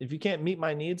this, if you can't meet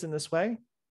my needs in this way,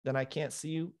 then I can't see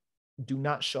you. Do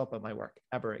not show up at my work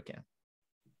ever again.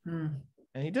 And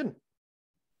he didn't.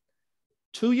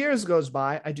 2 years goes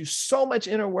by. I do so much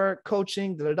inner work,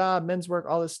 coaching, men's work,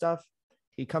 all this stuff.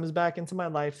 He comes back into my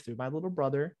life through my little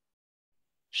brother,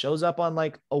 shows up on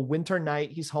like a winter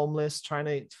night. He's homeless, trying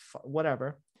to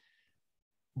whatever.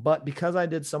 But because I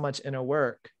did so much inner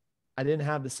work, I didn't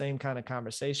have the same kind of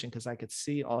conversation because I could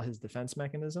see all his defense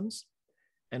mechanisms.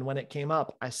 And when it came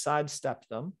up, I sidestepped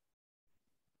them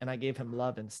and I gave him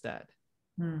love instead.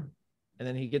 And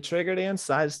then he get triggered and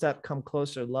sidestep, come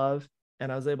closer, love.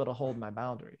 And I was able to hold my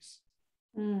boundaries.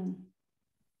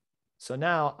 So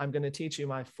now I'm going to teach you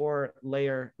my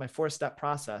 4-step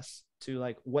process to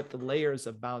like what the layers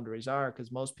of boundaries are.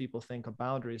 Because most people think a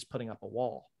boundary is putting up a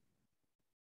wall.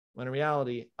 When in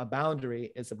reality, a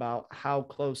boundary is about how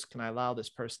close can I allow this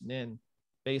person in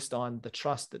based on the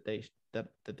trust that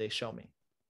they show me.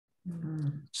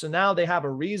 So now they have a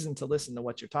reason to listen to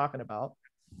what you're talking about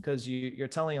because you're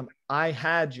telling them, I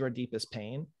had your deepest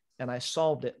pain and I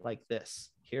solved it like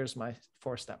this. Here's my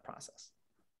 4-step process.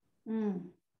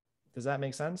 Does that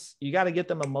make sense? You got to get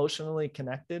them emotionally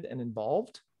connected and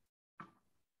involved.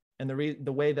 And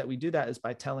the way that we do that is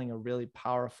by telling a really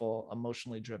powerful,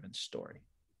 emotionally driven story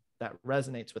that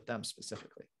resonates with them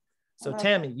specifically. So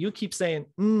Tammy, you keep saying,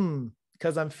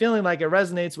 because I'm feeling like it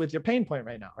resonates with your pain point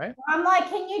right now, right? I'm like,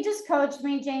 can you just coach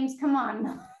me, James? Come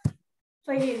on,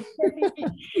 please.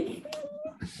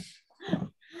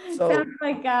 So, sounds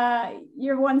like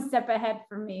you're one step ahead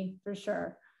for me, for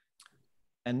sure.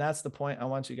 And that's the point I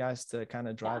want you guys to kind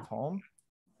of drive home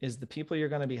is the people you're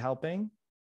going to be helping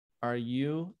are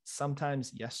you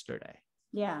sometimes yesterday.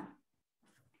 Yeah.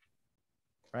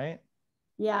 Right?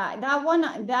 Yeah, that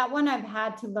one I've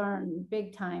had to learn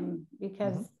big time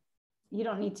because you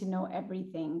don't need to know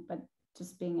everything, but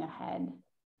just being ahead.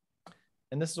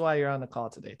 And this is why you're on the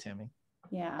call today, Tammy.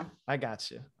 Yeah. I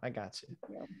got you.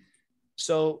 Yeah.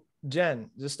 So Jen,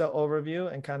 just an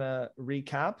overview and kind of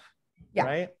recap,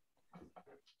 right?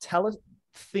 Tell us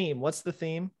theme. What's the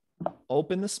theme?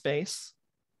 Open the space,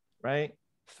 right?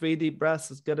 3 deep breaths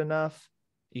is good enough.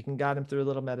 You can guide them through a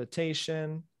little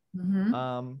meditation.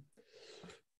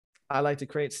 I like to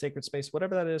create sacred space,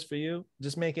 whatever that is for you.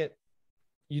 Just make it,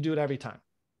 you do it every time.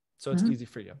 So it's easy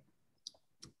for you.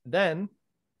 Then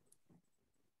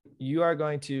you are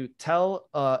going to tell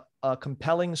a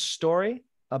compelling story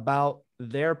about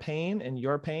their pain and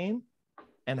your pain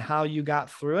and how you got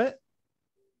through it.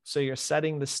 So you're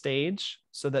setting the stage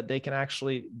so that they can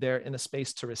they're in a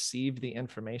space to receive the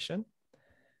information.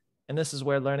 And this is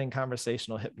where learning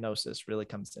conversational hypnosis really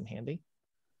comes in handy.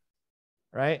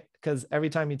 right? Because every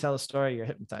time you tell a story, you're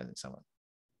hypnotizing someone.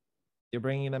 You're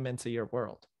bringing them into your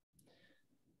world.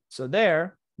 So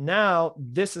now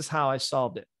this is how I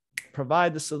solved it.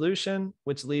 Provide the solution,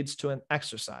 which leads to an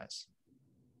exercise.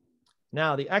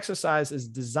 Now, the exercise is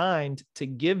designed to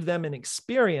give them an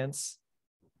experience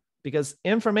because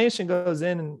information goes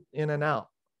in and out.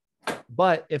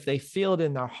 But if they feel it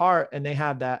in their heart and they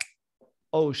have that,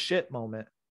 oh shit moment,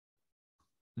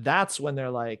 that's when they're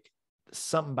like,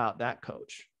 something about that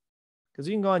coach. Because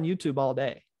you can go on YouTube all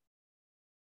day.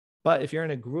 But if you're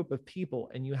in a group of people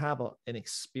and you have an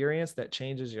experience that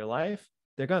changes your life,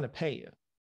 they're going to pay you.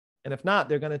 And if not,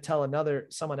 they're going to tell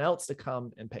someone else to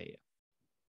come and pay you.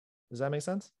 Does that make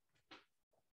sense?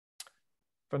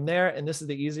 From there, and this is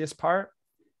the easiest part,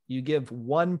 you give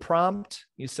one prompt.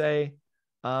 You say,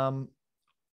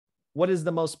 what is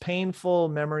the most painful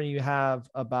memory you have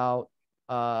about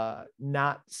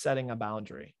not setting a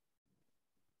boundary?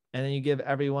 And then you give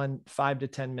everyone 5 to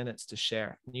 10 minutes to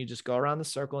share. And you just go around the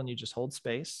circle and you just hold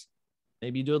space.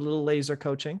 Maybe you do a little laser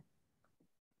coaching,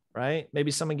 right?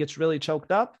 Maybe someone gets really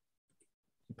choked up.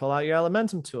 You pull out your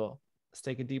Elementum tool. Let's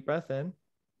take a deep breath in.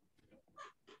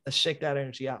 Let's shake that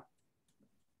energy out.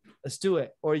 Let's do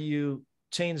it. Or you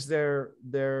change that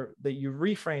you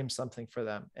reframe something for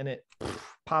them and it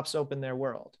pops open their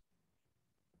world.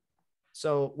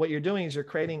 So what you're doing is you're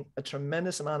creating a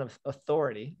tremendous amount of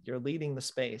authority. You're leading the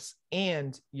space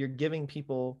and you're giving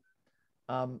people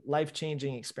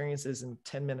life-changing experiences in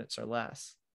 10 minutes or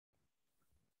less.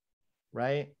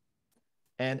 Right?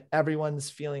 And everyone's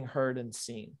feeling heard and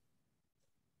seen.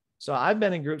 So I've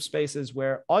been in group spaces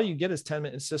where all you get is 10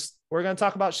 minutes. It's just, we're going to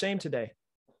talk about shame today.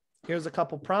 Here's a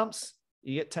couple prompts.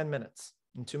 You get 10 minutes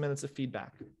and 2 minutes of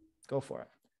feedback. Go for it.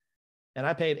 And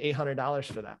I paid $800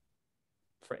 for that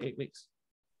for 8 weeks.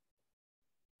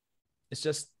 It's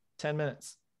just 10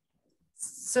 minutes.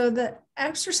 So the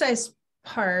exercise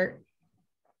part,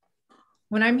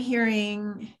 when I'm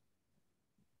hearing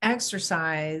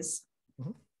exercise,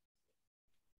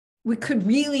 we could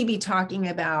really be talking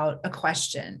about a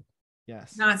question.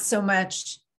 Yes. Not so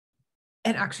much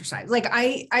an exercise. Like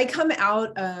I come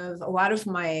out of a lot of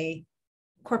my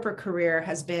corporate career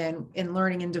has been in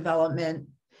learning and development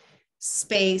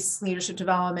space, leadership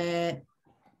development,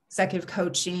 executive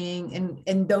coaching,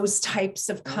 and those types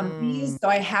of companies. So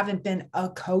I haven't been a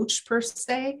coach per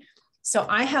se. So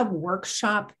I have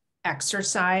workshop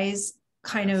exercise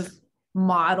kind of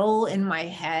model in my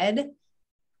head.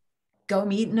 Go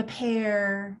meet in a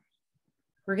pair.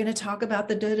 We're going to talk about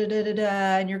the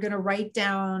and you're going to write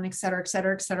down, et cetera, et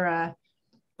cetera, et cetera.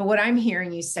 But what I'm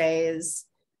hearing you say is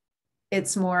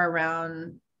it's more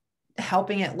around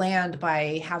helping it land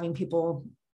by having people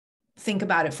think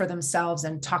about it for themselves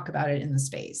and talk about it in the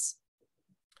space,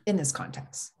 in this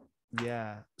context.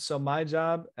 Yeah. So my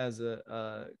job as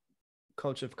a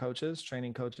coach of coaches,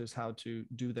 training coaches how to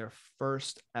do their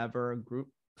first ever group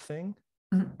thing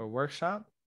or workshop,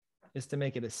 is to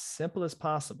make it as simple as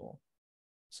possible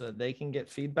so that they can get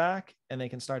feedback and they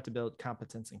can start to build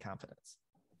competence and confidence.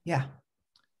 Yeah.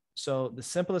 So the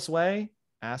simplest way,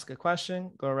 ask a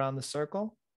question, go around the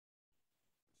circle.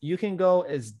 You can go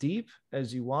as deep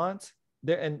as you want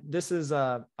there. And this is,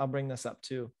 I'll bring this up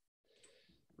too.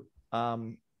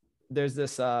 There's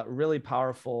this really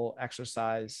powerful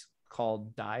exercise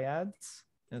called dyads.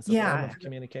 And it's a form of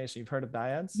communication. You've heard of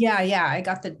dyads? Yeah. I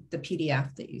got the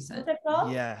PDF that you sent. What's it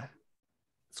called? Yeah.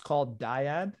 It's called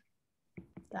dyad.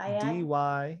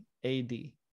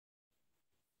 D-Y-A-D.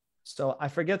 So I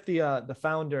forget the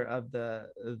founder of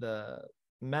the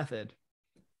method,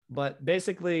 but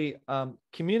basically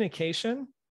communication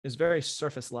is very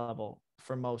surface level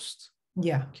for most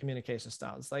communication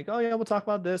styles. It's like, oh yeah, we'll talk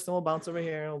about this, and we'll bounce over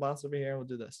here, and we'll bounce over here, and we'll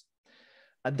do this.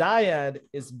 A dyad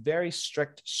is very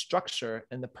strict structure,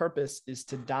 and the purpose is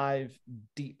to dive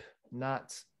deep,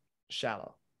 not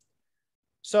shallow.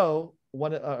 So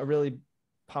a really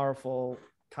powerful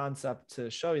concept to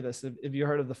show you this, if you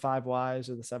heard of the 5 whys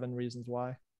or the 7 reasons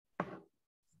why,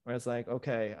 where it's like,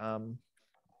 okay,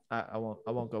 I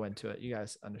won't go into it. You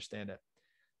guys understand it.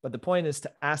 But the point is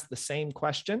to ask the same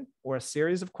question or a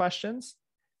series of questions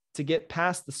to get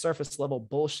past the surface level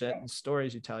bullshit and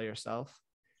stories you tell yourself,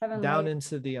 down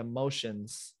into the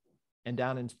emotions and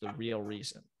down into the real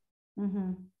reason.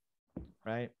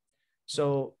 Right?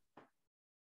 So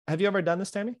have you ever done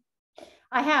this, Tammy?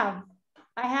 I have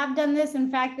done this. In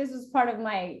fact, this was part of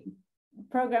my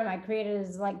program I created,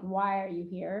 is like, why are you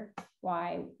here?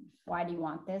 Why do you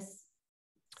want this?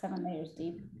 7 layers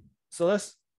deep. So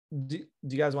do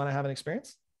you guys want to have an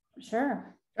experience?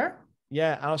 Sure.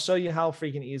 Yeah, I'll show you how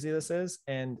freaking easy this is.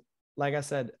 And like I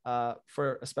said,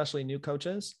 for especially new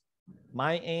coaches,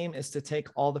 My aim is to take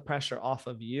all the pressure off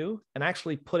of you and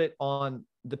actually put it on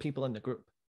the people in the group.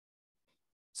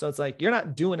 So it's like, you're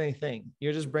not doing anything.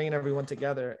 You're just bringing everyone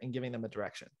together and giving them a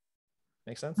direction.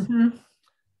 Make sense? Mm-hmm.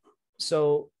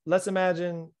 So let's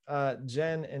imagine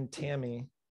Jen and Tammy,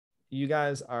 you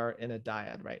guys are in a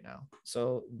dyad right now.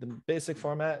 So the basic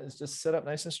format is just sit up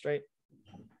nice and straight.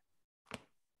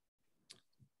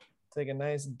 Take a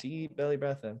nice deep belly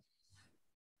breath in.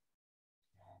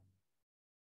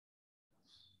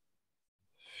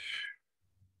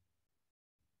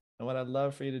 And what I'd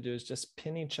love for you to do is just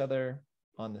pin each other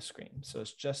on the screen. So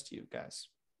it's just you guys.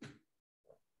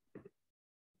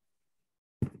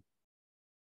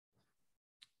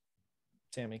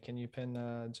 Tammy, can you pin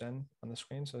Jen on the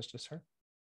screen so it's just her?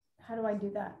 How do I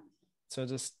do that? So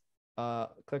just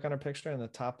click on her picture in the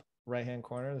top right-hand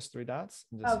corner. There's 3 dots.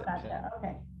 And just Gotcha. pin.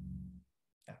 Okay.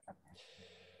 Yeah.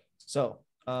 So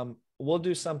we'll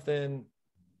do something.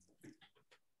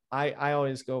 I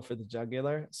always go for the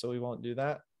jugular, so we won't do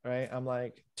that, right? I'm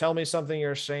like, tell me something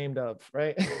you're ashamed of,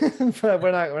 right? But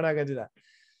we're not gonna do that.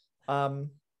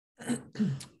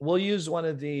 We'll use one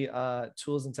of the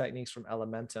tools and techniques from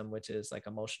Elementum, which is like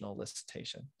emotional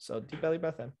elicitation. So deep belly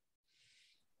breath in.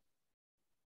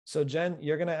 So Jen,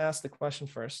 you're gonna ask the question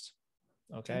first.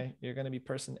 Okay, you're gonna be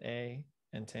person A,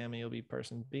 and Tammy, you'll be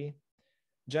person B.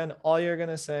 Jen, all you're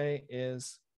gonna say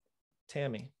is,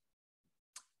 Tammy,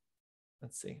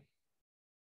 let's see.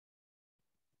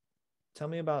 Tell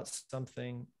me about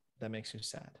something that makes you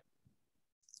sad.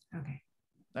 Okay.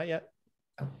 Not yet.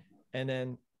 Oh. And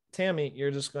then Tammy,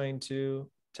 you're just going to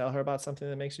tell her about something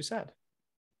that makes you sad.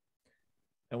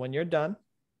 And when you're done,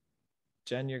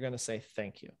 Jen, you're going to say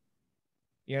thank you.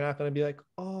 You're not going to be like,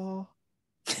 oh,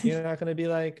 you're not going to be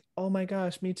like, oh my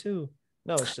gosh, me too.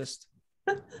 No, it's just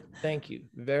thank you.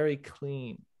 Very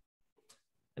clean.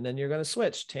 And then you're going to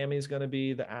switch. Tammy's going to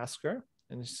be the asker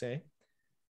and you say,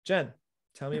 Jen,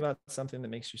 tell me about something that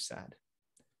makes you sad.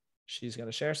 She's going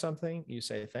to share something. You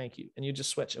say thank you. And you just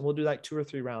switch. And we'll do like 2 or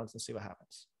 3 rounds and see what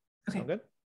happens. Okay. Sound good?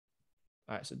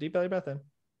 All right. So deep belly breath in.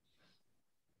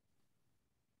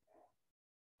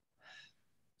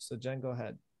 So Jen, go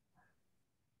ahead.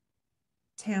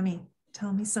 Tammy,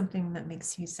 tell me something that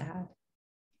makes you sad.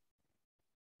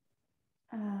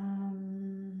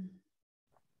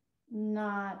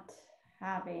 Not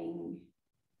having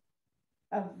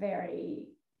a very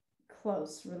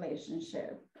close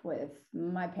relationship with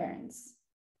my parents.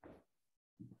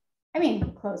 I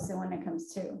mean, close when it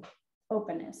comes to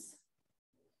openness.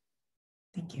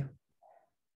 Thank you.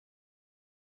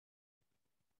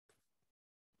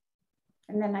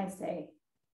 And then I say,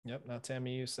 Yep. Now,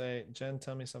 Tammy, you say, Jen,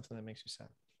 tell me something that makes you sad.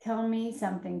 tell me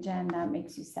something, Jen, that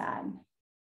makes you sad.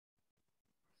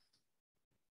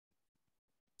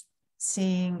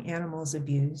 Seeing animals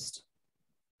abused.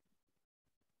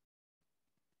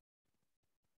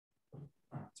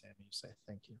 Tammy, you say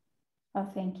thank you. Oh,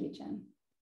 thank you, Jen.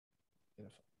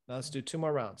 Beautiful. Now let's do 2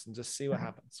 more rounds and just see what Okay.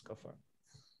 happens. Go for it.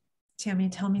 Tammy,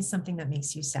 tell me something that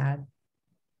makes you sad.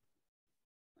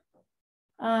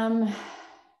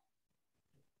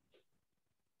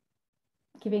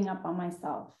 Giving up on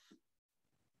myself.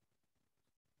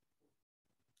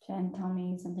 Jen, tell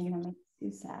me something that makes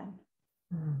you sad.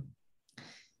 Mm.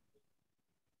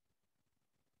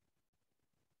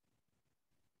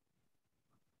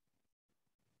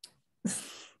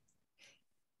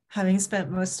 Having spent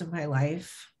most of my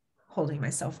life holding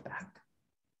myself back.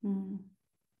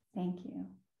 Thank you.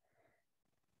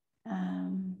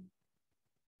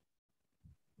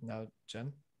 Now,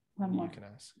 Jen, One more. you can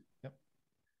ask. Yep.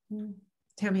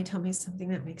 Tammy, tell me something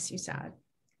that makes you sad.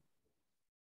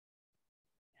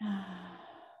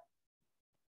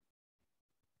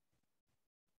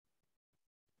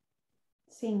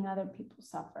 Seeing other people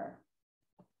suffer.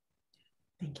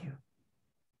 Thank you.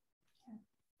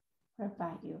 What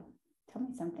about you? Tell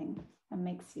me something that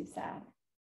makes you sad.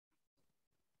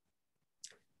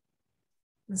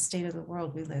 The state of the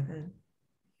world we live in.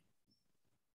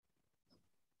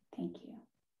 Thank you.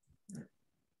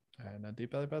 All right. Now,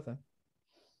 deep belly breath in.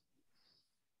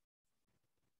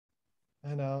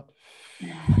 And out.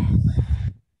 You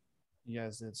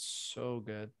guys did so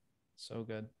good. So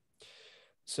good.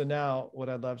 So now what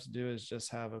I'd love to do is just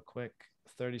have a quick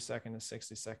 30-second to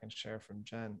 60-second share from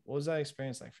Jen. What was that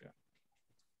experience like for you?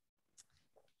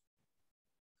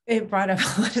 It brought up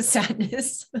a lot of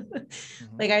sadness.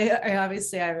 Like I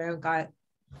obviously I got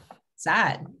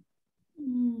sad.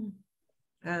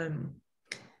 And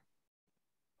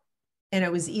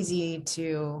it was easy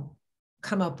to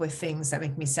come up with things that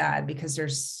make me sad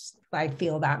because I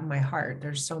feel that in my heart.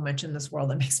 There's so much in this world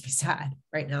that makes me sad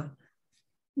right now.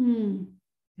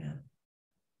 Yeah.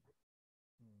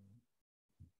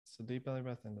 So deep belly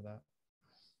breath into that.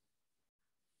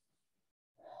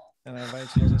 And I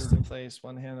invite you just to place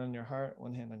one hand on your heart,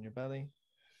 one hand on your belly.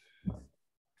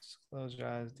 Just close your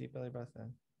eyes, deep belly breath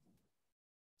in.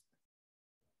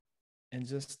 And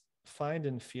just find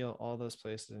and feel all those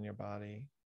places in your body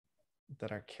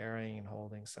that are carrying and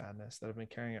holding sadness, that have been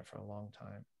carrying it for a long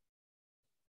time.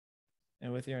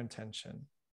 And with your intention,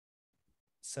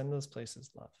 send those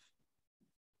places love.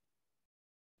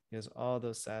 Because all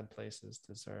those sad places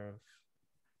deserve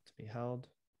to be held,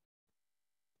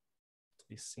 to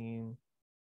be seen,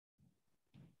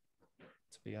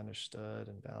 to be understood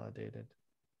and validated.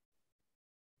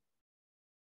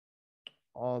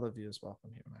 All of you is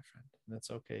welcome here, my friend. And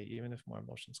it's okay, even if more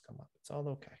emotions come up. It's all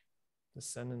okay.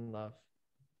 Just send in love.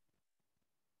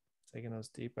 Taking those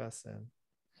deep breaths in.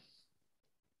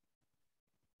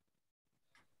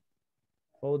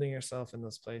 Holding yourself in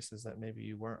those places that maybe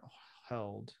you weren't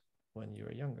held when you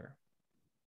were younger.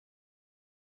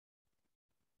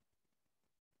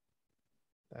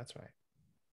 That's right.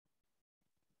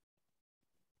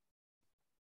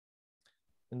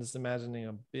 And just imagining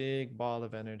a big ball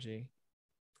of energy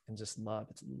and just love.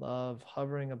 It's love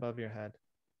hovering above your head.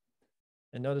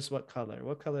 And notice what color.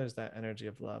 What color is that energy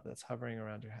of love that's hovering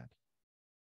around your head?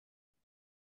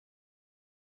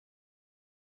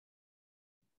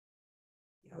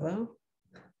 Yellow.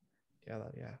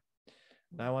 Yellow, yeah.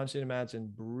 Now I want you to imagine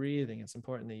breathing. It's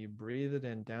important that you breathe it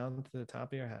in down to the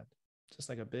top of your head, just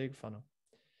like a big funnel.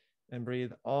 And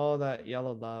breathe all that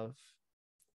yellow love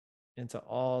into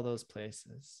all those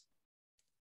places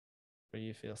where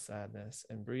you feel sadness.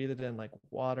 And breathe it in like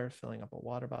water, filling up a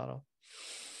water bottle.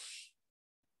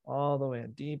 All the way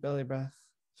in, deep belly breath,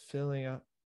 filling up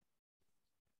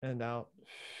and out.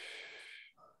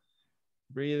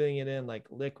 Breathing it in like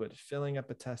liquid, filling up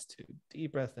a test tube.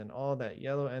 Deep breath in, all that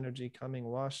yellow energy coming,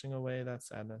 washing away that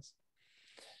sadness.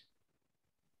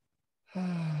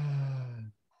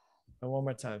 And one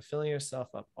more time, filling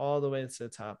yourself up all the way to the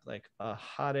top, like a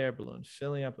hot air balloon,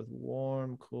 filling up with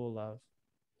warm, cool love.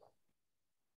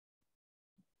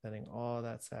 Letting all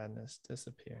that sadness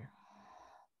disappear.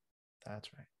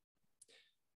 That's right.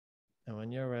 And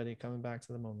when you're ready, coming back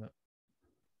to the moment,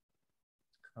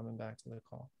 coming back to the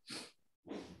call.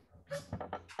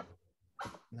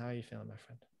 And how are you feeling, my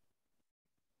friend?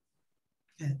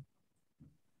 Good.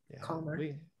 Yeah, calmer.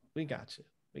 We got you.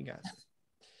 We got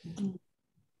you.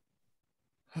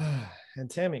 And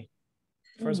Tammy,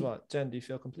 first of all, Jen, do you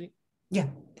feel complete? Yeah.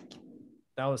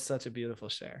 That was such a beautiful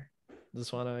share.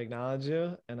 Just want to acknowledge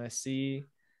you, and I see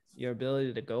your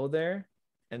ability to go there,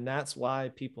 and that's why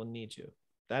people need you.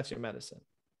 That's your medicine.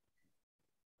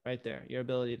 Right there, your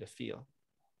ability to feel.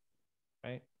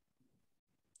 Right?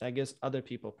 That gives other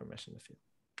people permission to feel.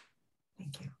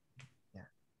 Thank you. Yeah.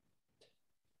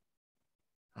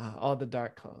 All the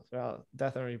dark clothes. Well,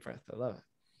 death and rebirth. I love it.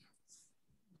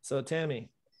 So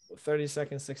Tammy, 30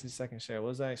 seconds, 60-second share. What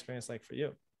was that experience like for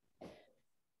you?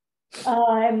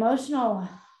 Emotional,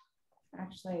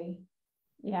 actually.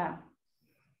 Yeah.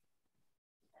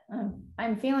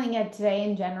 I'm feeling it today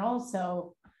in general.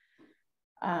 So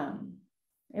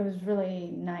it was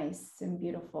really nice and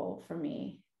beautiful for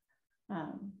me.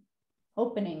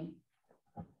 Opening.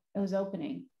 It was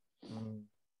opening.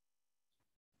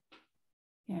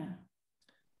 Yeah.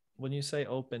 When you say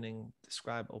opening,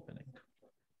 describe opening.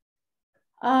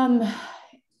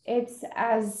 It's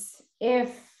as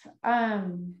if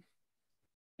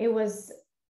it was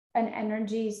an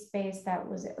energy space that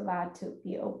was allowed to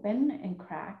be open and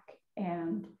crack,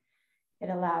 and it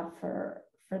allowed for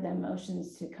the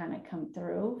emotions to kind of come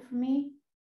through for me.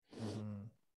 Mm-hmm.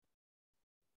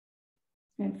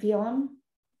 And feel them.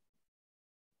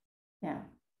 Yeah.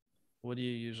 What do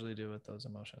you usually do with those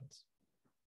emotions?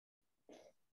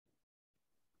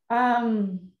 I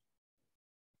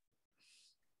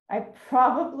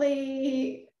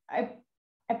probably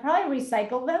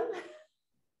recycle them.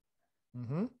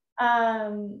 Mm-hmm.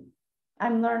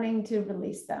 I'm learning to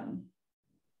release them.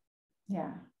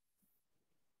 Yeah.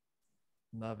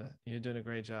 Love it. You're doing a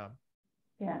great job.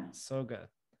 Yeah. So good.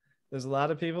 There's a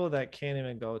lot of people that can't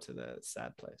even go to the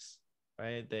sad place,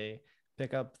 right? They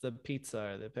pick up the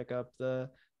pizza, or they pick up the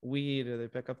weed, or they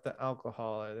pick up the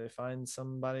alcohol, or they find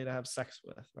somebody to have sex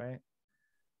with, right?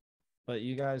 But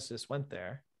you guys just went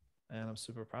there, and I'm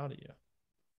super proud of you.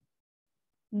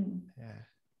 Yeah.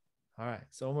 All right.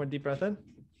 So one more deep breath in.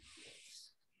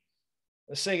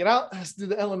 Let's shake it out. Let's do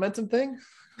the Elementum thing.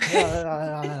 Look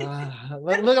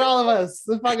at all of us,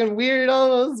 the fucking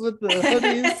weirdos with the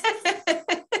hoodies.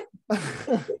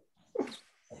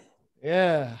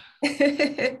 Yeah.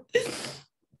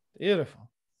 Beautiful.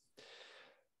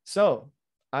 So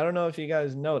I don't know if you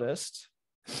guys noticed,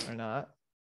 or not.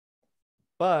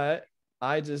 But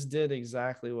I just did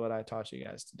exactly what I taught you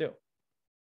guys to do.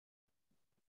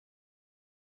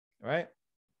 All right.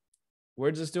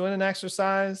 We're just doing an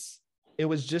exercise. It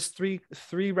was just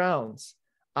three rounds.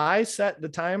 I set the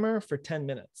timer for 10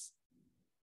 minutes.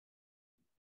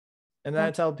 And then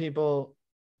I tell people,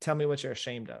 tell me what you're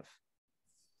ashamed of.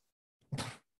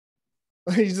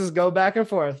 You just go back and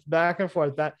forth,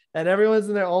 and everyone's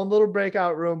in their own little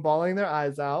breakout room, bawling their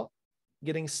eyes out,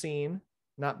 getting seen,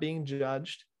 not being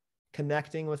judged,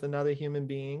 connecting with another human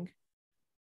being,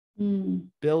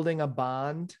 building a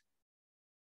bond.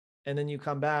 And then you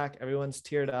come back, everyone's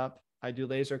teared up. I do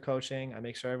laser coaching. I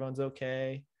make sure everyone's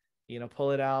okay.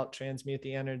 Pull it out, transmute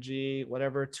the energy,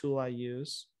 whatever tool I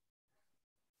use.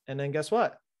 And then guess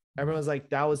what? Everyone's like,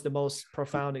 that was the most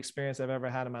profound experience I've ever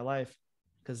had in my life,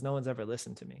 because no one's ever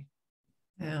listened to me.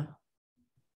 Yeah.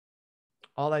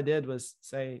 All I did was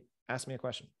say, ask me a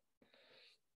question.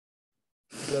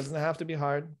 It doesn't have to be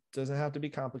hard. It doesn't have to be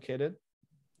complicated.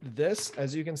 This,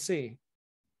 as you can see,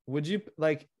 would you,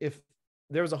 like, if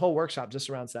there was a whole workshop just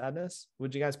around sadness,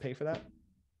 would you guys pay for that?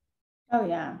 Oh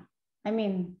yeah. I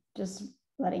mean, just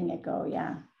letting it go.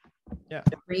 Yeah. Yeah.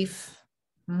 Grief.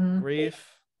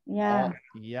 Grief. Yeah.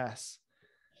 Yes.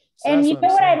 So and you know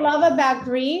what I saying. love about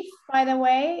grief, by the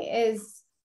way, is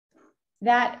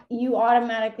that you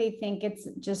automatically think it's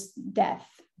just death.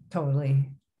 Totally.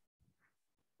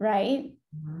 Right?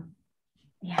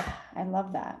 Yeah, I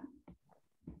love that.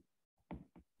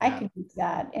 I could use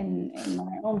that in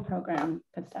my own program,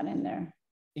 put that in there.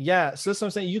 Yeah. So that's what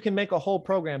I'm saying. You can make a whole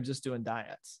program just doing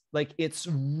diets. Like, it's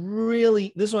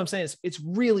really, this is what I'm saying. It's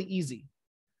really easy.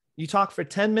 You talk for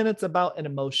 10 minutes about an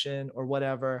emotion or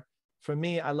whatever. For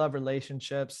me, I love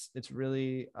relationships. It's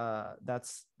really,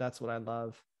 that's what I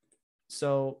love.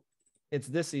 So it's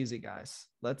this easy, guys.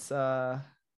 Let's,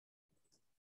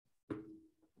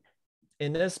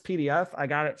 in this PDF, I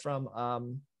got it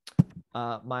from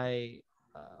my,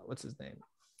 what's his name?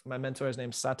 My mentor is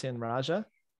named Satyan Raja,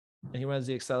 and he runs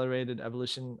the Accelerated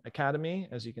Evolution Academy,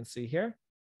 as you can see here.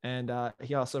 And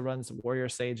he also runs Warrior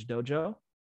Sage Dojo.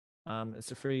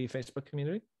 It's a free Facebook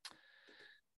community.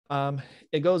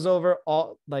 It goes over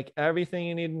all, like, everything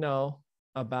you need to know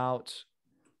about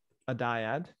a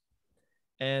dyad.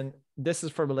 And this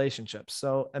is for relationships.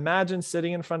 So imagine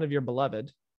sitting in front of your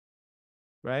beloved,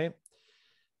 right?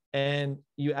 And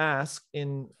you ask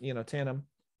in, tandem,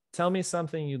 tell me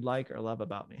something you'd like or love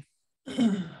about me.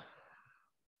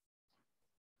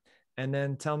 And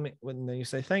then when you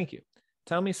say thank you,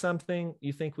 tell me something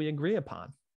you think we agree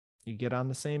upon. You get on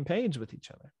the same page with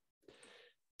each other.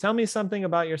 Tell me something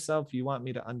about yourself you want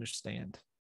me to understand.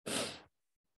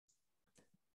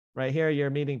 Right here, you're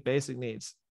meeting basic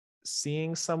needs.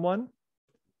 Seeing someone,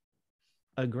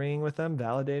 agreeing with them,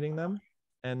 validating them,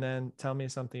 and then tell me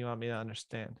something you want me to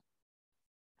understand.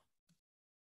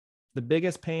 The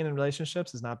biggest pain in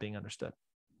relationships is not being understood.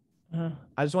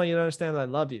 I just want you to understand that I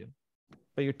love you,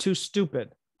 but you're too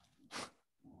stupid,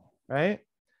 right?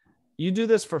 You do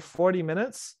this for 40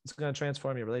 minutes, it's going to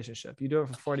transform your relationship. You do it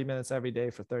for 40 minutes every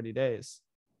day for 30 days,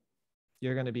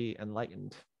 you're going to be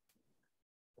enlightened.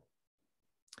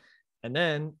 And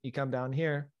then you come down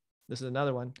here. This is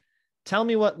another one. Tell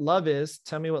me what love is.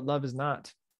 Tell me what love is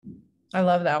not. I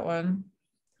love that one.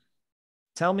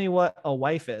 Tell me what a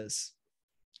wife is.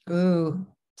 Ooh.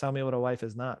 Tell me what a wife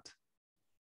is not.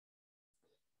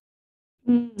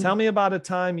 Tell me about a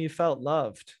time you felt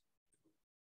loved.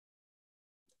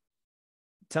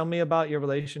 Tell me about your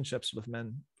relationships with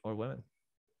men or women.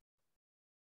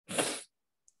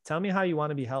 Tell me how you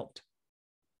want to be helped.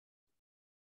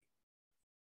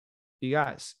 You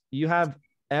guys, you have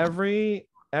every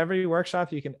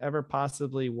workshop you can ever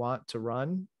possibly want to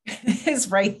run is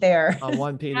right there on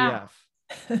one PDF.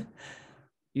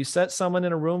 You set someone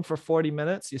in a room for 40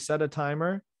 minutes. You set a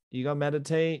timer. You go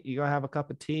meditate. You go have a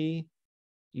cup of tea.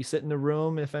 You sit in the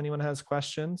room if anyone has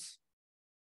questions.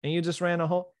 And you just ran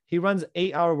he runs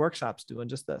 8-hour workshops doing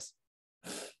just this.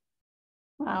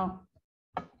 Wow.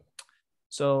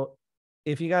 So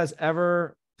if you guys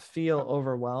ever feel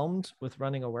overwhelmed with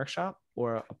running a workshop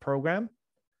or a program,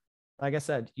 like I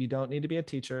said, you don't need to be a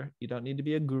teacher. You don't need to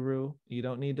be a guru. You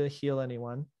don't need to heal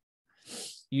anyone.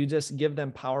 You just give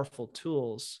them powerful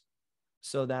tools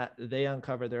so that they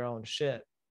uncover their own shit.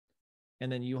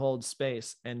 And then you hold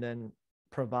space and then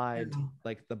provide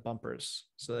like the bumpers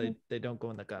so they don't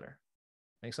go in the gutter.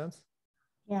 Make sense?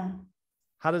 Yeah.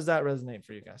 How does that resonate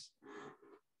for you guys?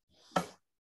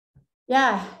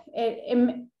 Yeah,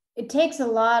 it takes a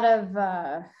lot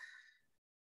of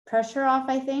pressure off,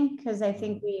 I think, because I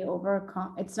think we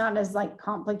it's not as like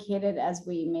complicated as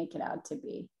we make it out to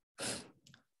be.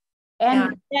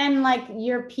 And then like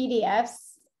your PDFs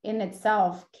in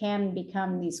itself can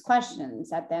become these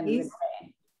questions at the end of the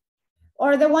day.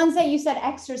 Or the ones that you said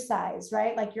exercise,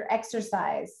 right? Like your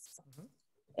exercise.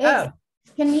 It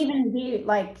can even be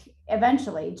like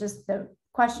eventually just the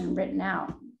question written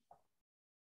out.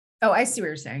 Oh, I see what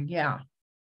you're saying. Yeah.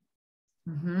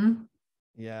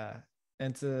 Yeah.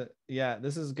 And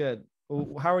this is good.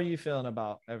 How are you feeling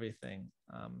about everything,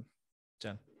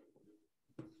 Jen?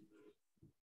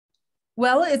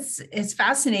 Well, it's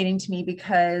fascinating to me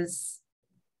because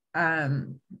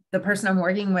the person I'm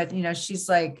working with, you know, she's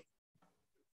like,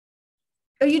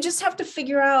 oh, you just have to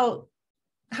figure out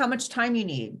how much time you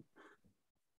need.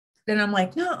 Then I'm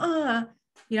like, no,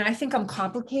 you know, I think I'm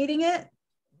complicating it.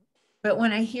 But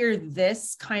when I hear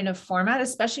this kind of format,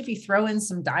 especially if you throw in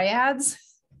some dyads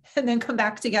and then come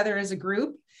back together as a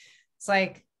group, it's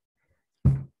like,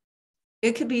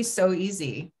 it could be so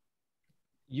easy.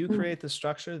 You create the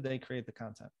structure, they create the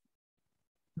content.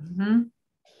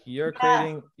 You're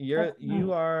creating,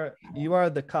 you are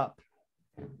the cup.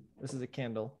 This is a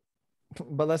candle,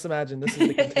 but let's imagine this is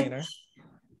the container.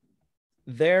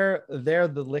 They're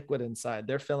the liquid inside.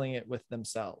 They're filling it with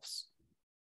themselves.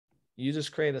 You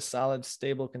just create a solid,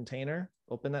 stable container,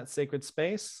 open that sacred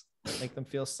space, make them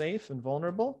feel safe and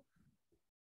vulnerable.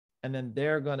 And then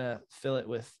they're going to fill it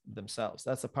with themselves.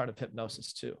 That's a part of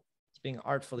hypnosis too. It's being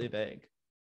artfully vague,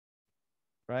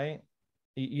 right?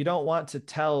 You don't want to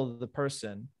tell the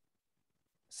person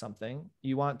something.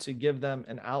 You want to give them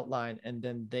an outline and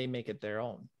then they make it their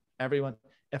own. Everyone,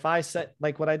 if I set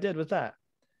like what I did with that,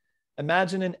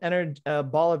 imagine a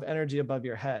ball of energy above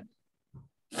your head.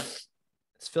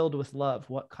 It's filled with love.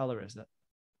 What color is it?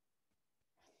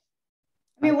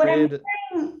 I mean, what I'm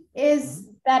saying is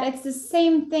that it's the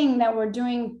same thing that we're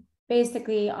doing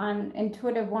basically on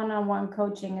intuitive one-on-one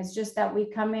coaching. It's just that we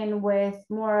come in with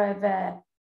more of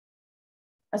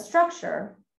a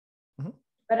structure.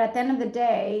 But at the end of the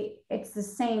day, it's the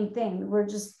same thing.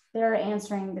 They're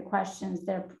answering the questions.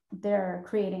 They're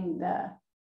creating the.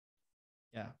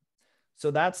 Yeah.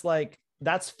 So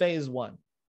that's phase one.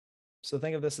 So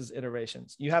think of this as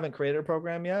iterations. You haven't created a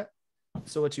program yet.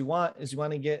 So what you want is you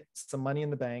want to get some money in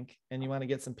the bank and you want to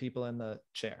get some people in the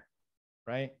chair,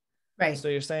 right? Right. So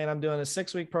you're saying I'm doing a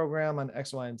 6-week program on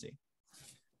X, Y, and Z.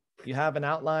 You have an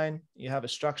outline, you have a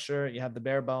structure, you have the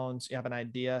bare bones, you have an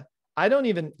idea. I don't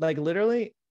even like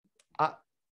literally,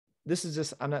 this is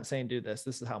just, I'm not saying do this.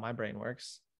 This is how my brain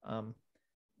works.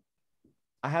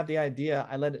 I have the idea.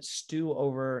 I let it stew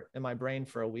over in my brain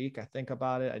for a week. I think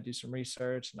about it. I do some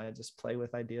research and I just play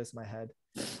with ideas in my head.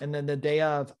 And then the day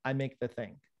of, I make the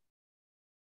thing.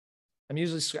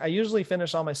 I usually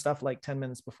finish all my stuff like 10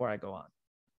 minutes before I go on.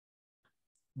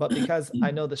 But because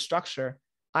I know the structure,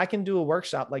 I can do a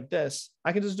workshop like this.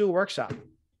 I can just do a workshop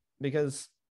because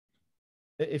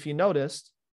if you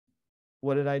noticed,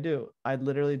 what did I do? I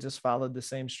literally just followed the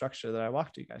same structure that I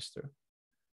walked you guys through.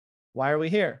 Why are we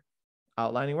here?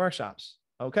 Outlining workshops.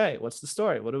 Okay, what's the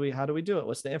story? How do we do it?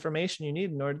 What's the information you need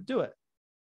in order to do it?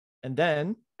 And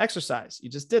then exercise. You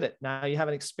just did it. Now you have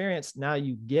an experience. Now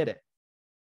you get it.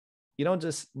 You don't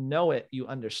just know it, you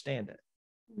understand it.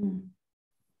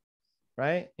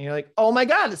 Right? And you're like, oh my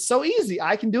God, it's so easy.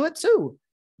 I can do it too.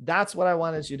 That's what I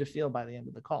wanted you to feel by the end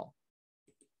of the call.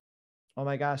 Oh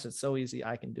my gosh, it's so easy.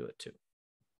 I can do it too.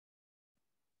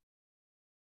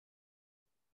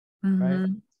 Right?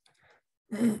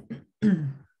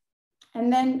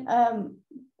 And then,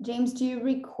 James, do you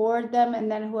record them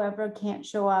and then whoever can't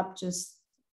show up,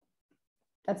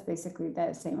 that's basically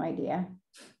the same idea.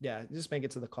 Yeah, just make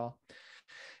it to the call.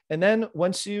 And then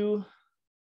once you've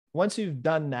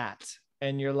done that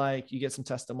and you're like, you get some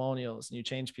testimonials and you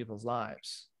change people's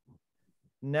lives,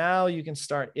 now you can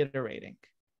start iterating.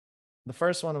 The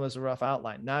first one was a rough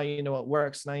outline. Now you know what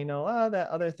works. Now you know, that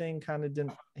other thing kind of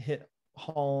didn't hit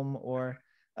home, or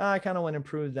I kind of want to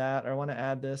improve that, or I want to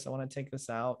add this. I want to take this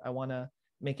out. I want to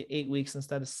make it 8 weeks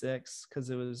instead of 6 because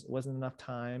it wasn't enough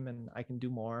time and I can do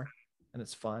more and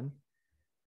it's fun.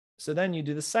 So then you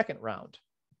do the second round.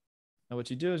 And what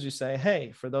you do is you say,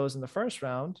 hey, for those in the first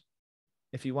round,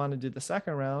 if you want to do the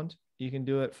second round, you can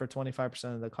do it for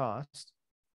 25% of the cost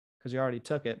because you already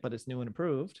took it, but it's new and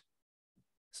approved.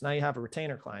 So now you have a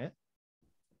retainer client.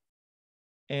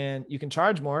 And you can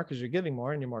charge more because you're giving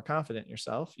more and you're more confident in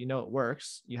yourself. You know it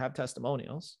works. You have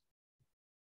testimonials.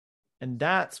 And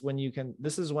that's when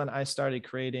this is when I started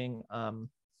creating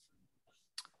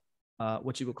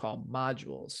what you would call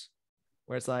modules,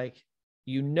 where it's like,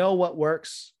 you know what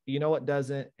works, you know what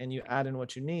doesn't, and you add in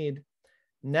what you need.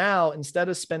 Now, instead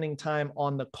of spending time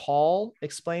on the call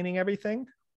explaining everything,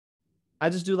 I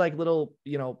just do like little,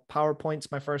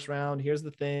 PowerPoints my first round. Here's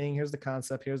the thing, here's the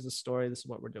concept, here's the story, this is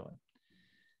what we're doing.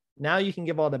 Now you can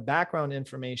give all the background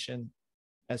information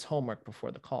as homework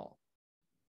before the call.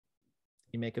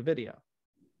 You make a video.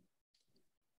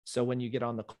 So when you get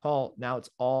on the call, now it's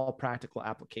all practical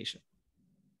application.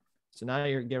 So now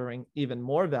you're giving even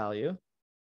more value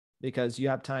because you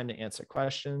have time to answer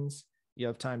questions. You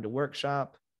have time to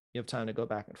workshop. You have time to go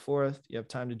back and forth. You have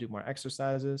time to do more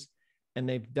exercises. And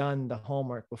they've done the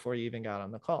homework before you even got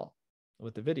on the call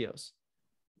with the videos.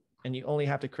 And you only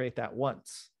have to create that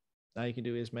once. Now you can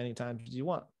do it as many times as you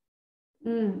want.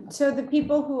 So the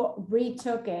people who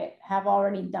retook it have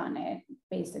already done it,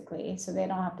 basically, so they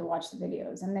don't have to watch the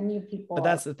videos. And the new people. But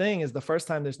that's the thing, is the first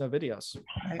time there's no videos.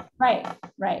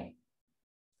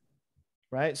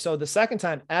 Right. So the second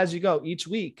time, as you go each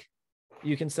week,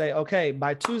 you can say, okay,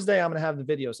 by Tuesday, I'm going to have the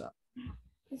videos up.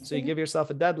 So you give yourself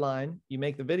a deadline, you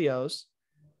make the videos,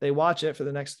 they watch it for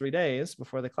the next 3 days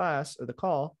before the class or the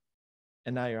call,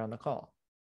 and now you're on the call.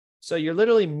 So you're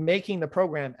literally making the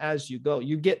program as you go.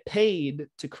 You get paid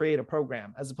to create a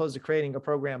program as opposed to creating a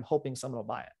program hoping someone will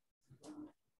buy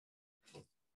it.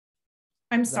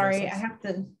 I'm sorry, I have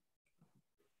to.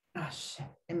 Oh shit,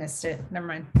 I missed it. Never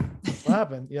mind. What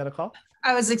happened? You had a call?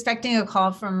 I was expecting a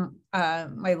call from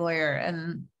my lawyer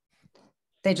and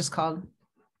they just called.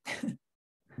 Do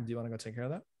you want to go take care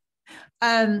of that?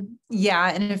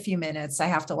 Yeah, in a few minutes. I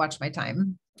have to watch my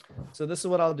time. So this is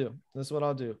what I'll do.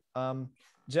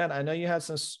 Jen, I know you had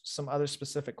some other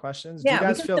specific questions. Yeah, do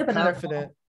you guys feel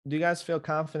confident? Do you guys feel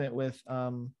confident with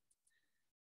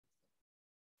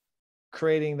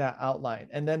creating that outline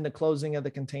and then the closing of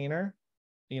the container?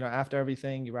 After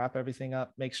everything, you wrap everything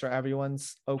up, make sure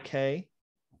everyone's okay,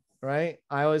 right?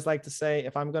 I always like to say,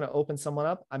 if I'm going to open someone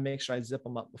up, I make sure I zip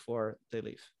them up before they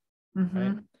leave,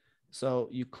 right? So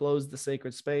you close the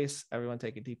sacred space, everyone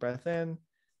take a deep breath in,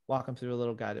 walk them through a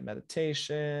little guided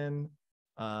meditation,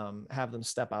 have them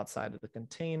step outside of the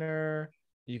container.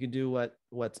 You can do what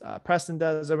Preston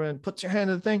does. Everyone puts your hand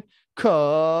in the thing, kaboom,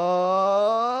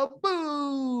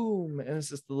 and it's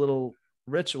just a little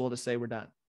ritual to say we're done.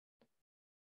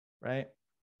 Right?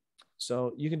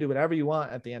 So you can do whatever you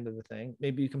want at the end of the thing.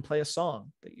 Maybe you can play a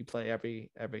song that you play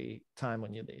every time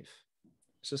when you leave.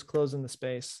 It's just closing the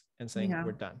space and saying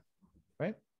we're done.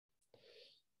 Right?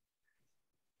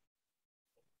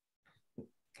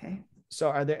 Okay. So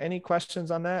are there any questions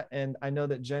on that? And I know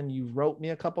that Jen, you wrote me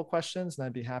a couple questions and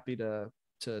I'd be happy to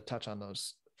touch on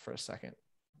those for a second.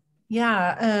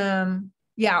 Yeah.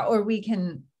 Or we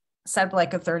can set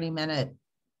like a 30-minute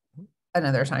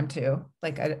another time too.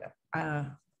 Like, do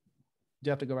you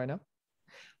have to go right now?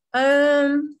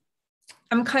 I'm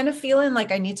kind of feeling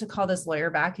like I need to call this lawyer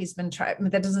back. He's been trying,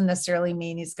 that doesn't necessarily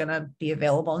mean he's going to be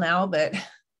available now, but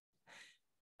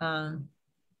I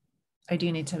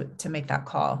do need to make that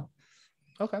call.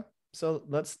 Okay. So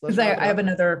let's I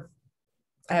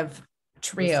have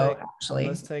trio actually.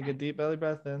 Let's take a deep belly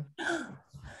breath in.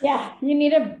 Yeah, you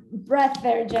need a breath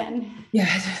there, Jen. Yeah,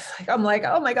 I'm like,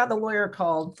 oh my God, the lawyer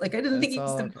called. Like, I didn't think he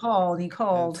was going to call, and he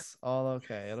called. It's all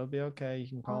okay. It'll be okay. You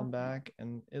can call him back,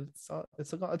 and it's all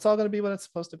going to be what it's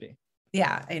supposed to be.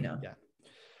 Yeah, I know. Yeah.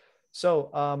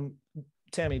 So,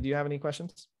 Tammy, do you have any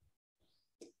questions?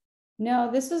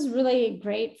 No, this was really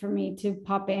great for me to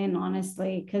pop in,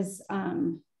 honestly, because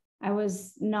I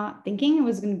was not thinking it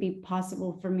was going to be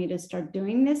possible for me to start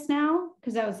doing this now,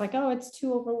 because I was like, oh, it's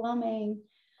too overwhelming.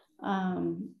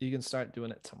 You can start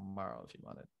doing it tomorrow if you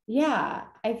wanted. Yeah,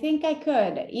 I think I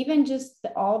could. Even just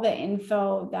all the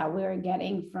info that we're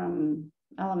getting from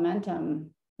Elementum,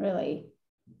 really,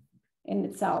 in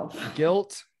itself.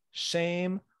 Guilt,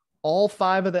 shame, all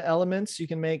 5 of the elements you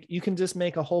can just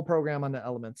make a whole program on the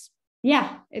elements.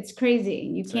 Yeah, it's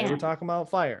crazy. You can't. We're talking about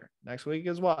fire. Next week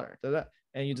is water.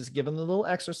 And you just give them the little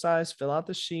exercise, fill out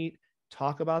the sheet,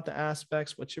 talk about the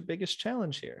aspects. What's your biggest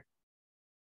challenge here?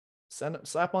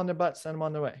 Slap on their butt, send them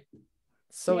on their way.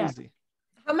 So easy.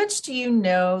 How much do you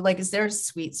know? Like, is there a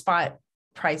sweet spot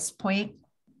price point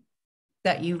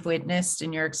that you've witnessed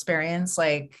in your experience?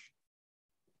 Like,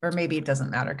 or maybe it doesn't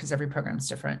matter because every program's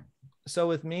different. So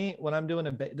with me, when I'm doing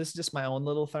this is just my own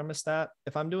little thermostat.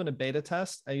 If I'm doing a beta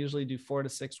test, I usually do 4 to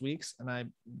 6 weeks and I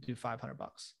do $500.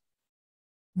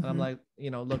 And I'm like,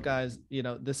 look, guys,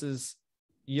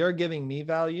 you're giving me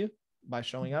value by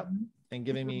showing up and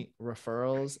giving me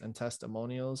referrals and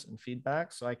testimonials and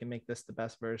feedback so I can make this the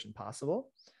best version possible.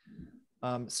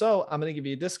 So I'm going to give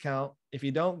you a discount. If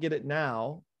you don't get it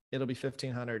now, it'll be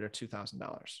 $1,500 or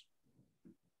 $2,000.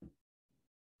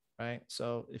 Right.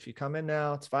 So if you come in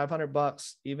now, it's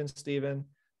 $500, even Steven.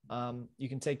 You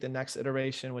can take the next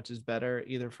iteration, which is better,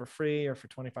 either for free or for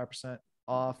 25%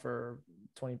 off or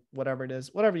 20, whatever it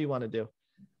is, whatever you want to do.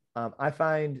 I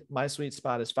find my sweet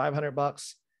spot is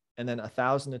 $500, and then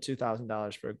 $1,000 to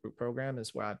 $2,000 for a group program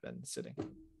is where I've been sitting.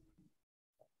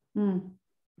 And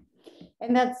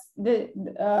that's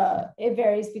it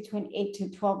varies between 8 to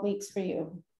 12 weeks for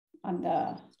you on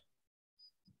the.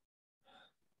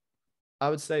 I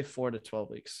would say 4 to 12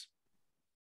 weeks.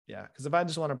 Yeah. Cause if I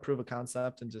just want to prove a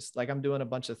concept and just like, I'm doing a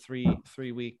bunch of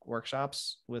three-week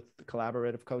workshops with the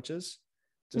collaborative coaches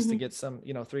just to get some,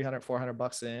 $300,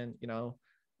 $400 in,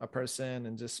 a person,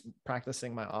 and just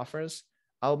practicing my offers.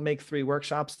 I'll make 3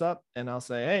 workshops up and I'll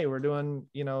say, hey, we're doing,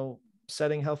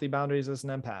 setting healthy boundaries as an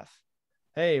empath.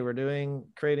 Hey, we're doing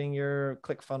creating your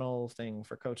ClickFunnels thing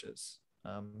for coaches.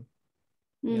 $300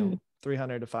 to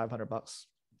 $500.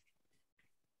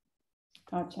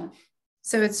 Gotcha.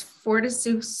 So it's 4 to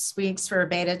 6 weeks for a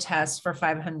beta test for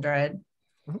 500.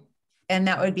 And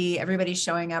that would be everybody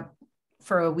showing up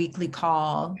for a weekly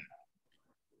call.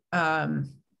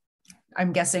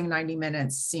 I'm guessing 90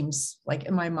 minutes seems like,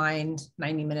 in my mind,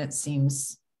 90 minutes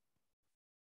seems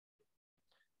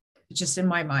just in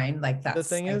my mind like that. The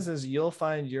thing is you'll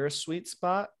find your sweet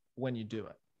spot when you do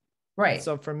it. Right.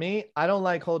 So for me, I don't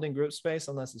like holding group space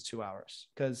unless it's 2 hours,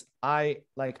 because I'm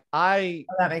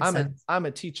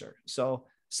a teacher. So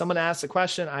someone asks a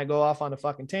question, I go off on a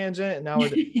fucking tangent, and now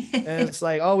and it's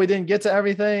like, oh, we didn't get to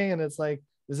everything. And it's like,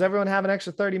 does everyone have an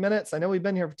extra 30 minutes? I know we've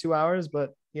been here for 2 hours,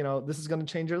 but this is going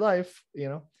to change your life,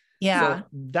 Yeah. So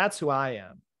that's who I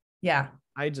am. Yeah.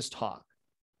 I just talk.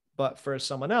 But for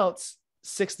someone else,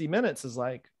 60 minutes is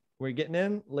like, we're getting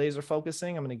in, laser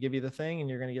focusing. I'm going to give you the thing and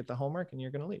you're going to get the homework and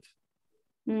you're going to leave.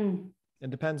 It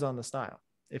depends on the style.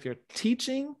 If you're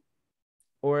teaching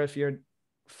or if you're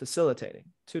facilitating,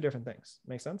 2 different things.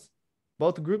 Make sense?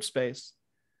 Both group space,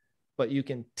 but you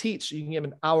can teach, you can give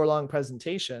an hour-long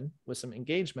presentation with some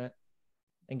engagement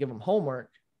and give them homework,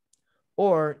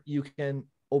 or you can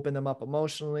open them up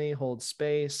emotionally, hold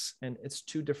space, and it's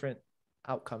 2 different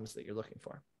outcomes that you're looking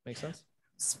for. Make sense?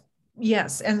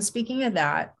 Yes. And speaking of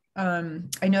that,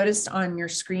 I noticed on your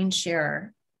screen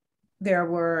share, there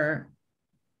were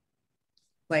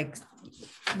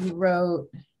you wrote,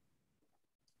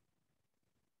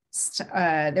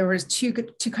 there was two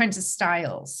kinds of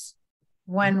styles.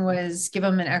 One was give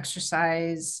them an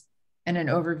exercise and an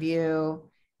overview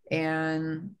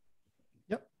and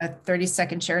a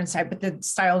 30-second share inside. But the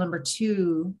style number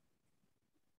 2,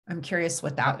 I'm curious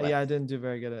what that was. Yeah, I didn't do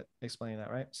very good at explaining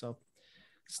that, right? So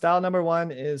style number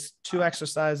 1 is 2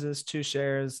 exercises, 2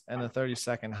 shares, and a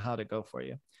 30-second how to go for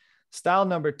you. Style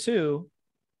number 2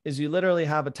 is you literally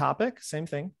have a topic, same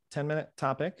thing, 10-minute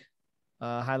topic,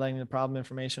 highlighting the problem,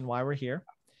 information, why we're here.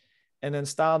 And then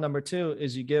style number 2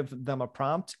 is you give them a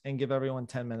prompt and give everyone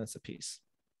 10 minutes apiece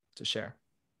to share.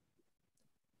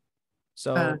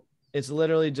 So it's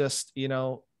literally just,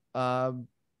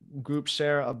 group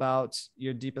share about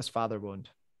your deepest father wound.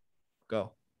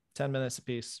 Go 10 minutes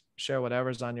apiece, share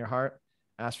whatever's on your heart,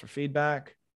 ask for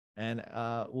feedback. And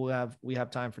we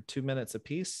have time for 2 minutes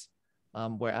apiece,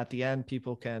 where at the end,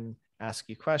 people can ask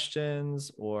you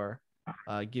questions or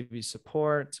give you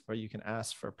support, or you can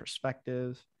ask for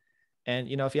perspective. And,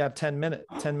 if you have 10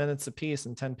 minutes apiece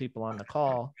and 10 people on the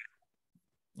call,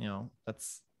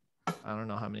 that's, I don't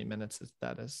know how many minutes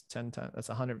that is. 10, that's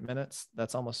 100 minutes.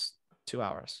 That's almost 2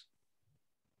 hours.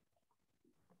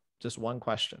 Just one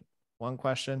question,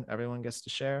 everyone gets to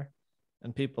share,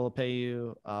 and people will pay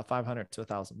you $500 to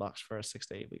 $1,000 for a 6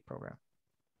 to 8 week program.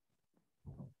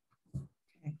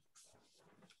 Okay.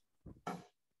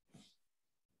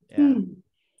 Yeah. And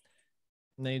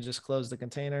then you just close the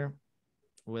container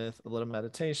with a little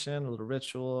meditation, a little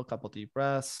ritual, a couple deep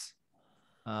breaths,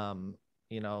 the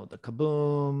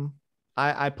kaboom.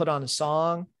 I put on a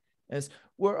song as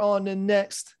we're on the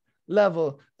next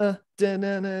level. And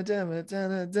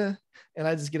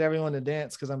I just get everyone to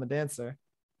dance because I'm a dancer,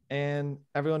 and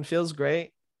everyone feels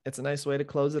great. It's a nice way to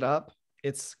close it up.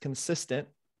 It's consistent.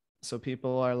 So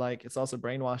people are like, it's also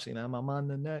brainwashing them. I'm on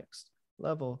the next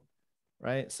level.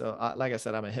 Right. So like I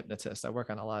said, I'm a hypnotist. I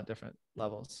work on a lot of different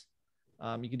levels.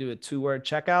 You can do a 2-word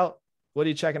checkout. What are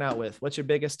you checking out with? What's your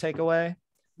biggest takeaway?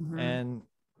 And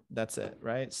that's it.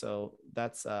 Right. So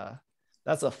that's a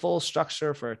full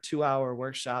structure for a 2-hour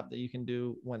workshop that you can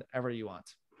do whenever you want.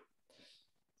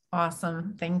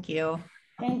 Awesome. Thank you.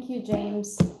 Thank you,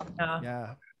 James.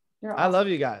 Yeah. You're I awesome. love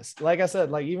you guys. Like I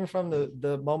said, even from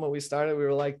the moment we started, we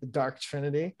were like the dark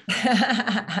trinity.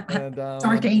 And,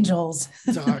 dark angels.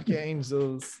 Dark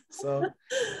angels. So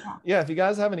yeah, if you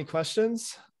guys have any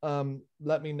questions,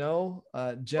 let me know.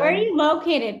 Jen, Where are you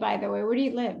located, by the way? Where do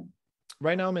you live?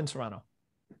 Right now I'm in Toronto.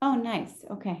 Oh, nice.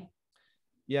 Okay.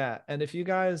 Yeah. And if you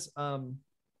guys,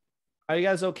 are you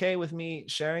guys okay with me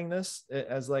sharing this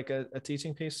as like a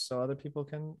teaching piece so other people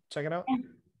can check it out?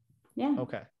 Yeah.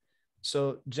 Okay.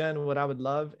 So Jen, what I would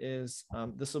love is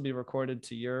this will be recorded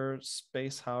to your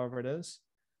space, however it is.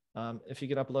 If you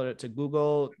could upload it to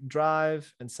Google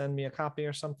Drive and send me a copy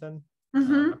or something.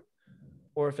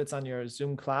 Or if it's on your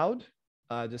Zoom cloud,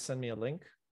 just send me a link.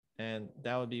 And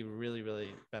that would be really,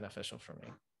 really beneficial for me.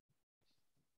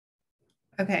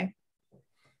 Okay.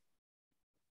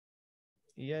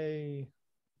 Yay.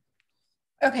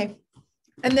 Okay.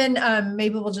 And then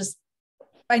maybe we'll just,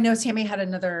 I know Tammy had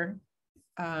another.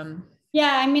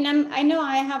 Yeah, I mean, I know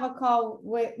I have a call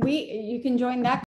with, you can join that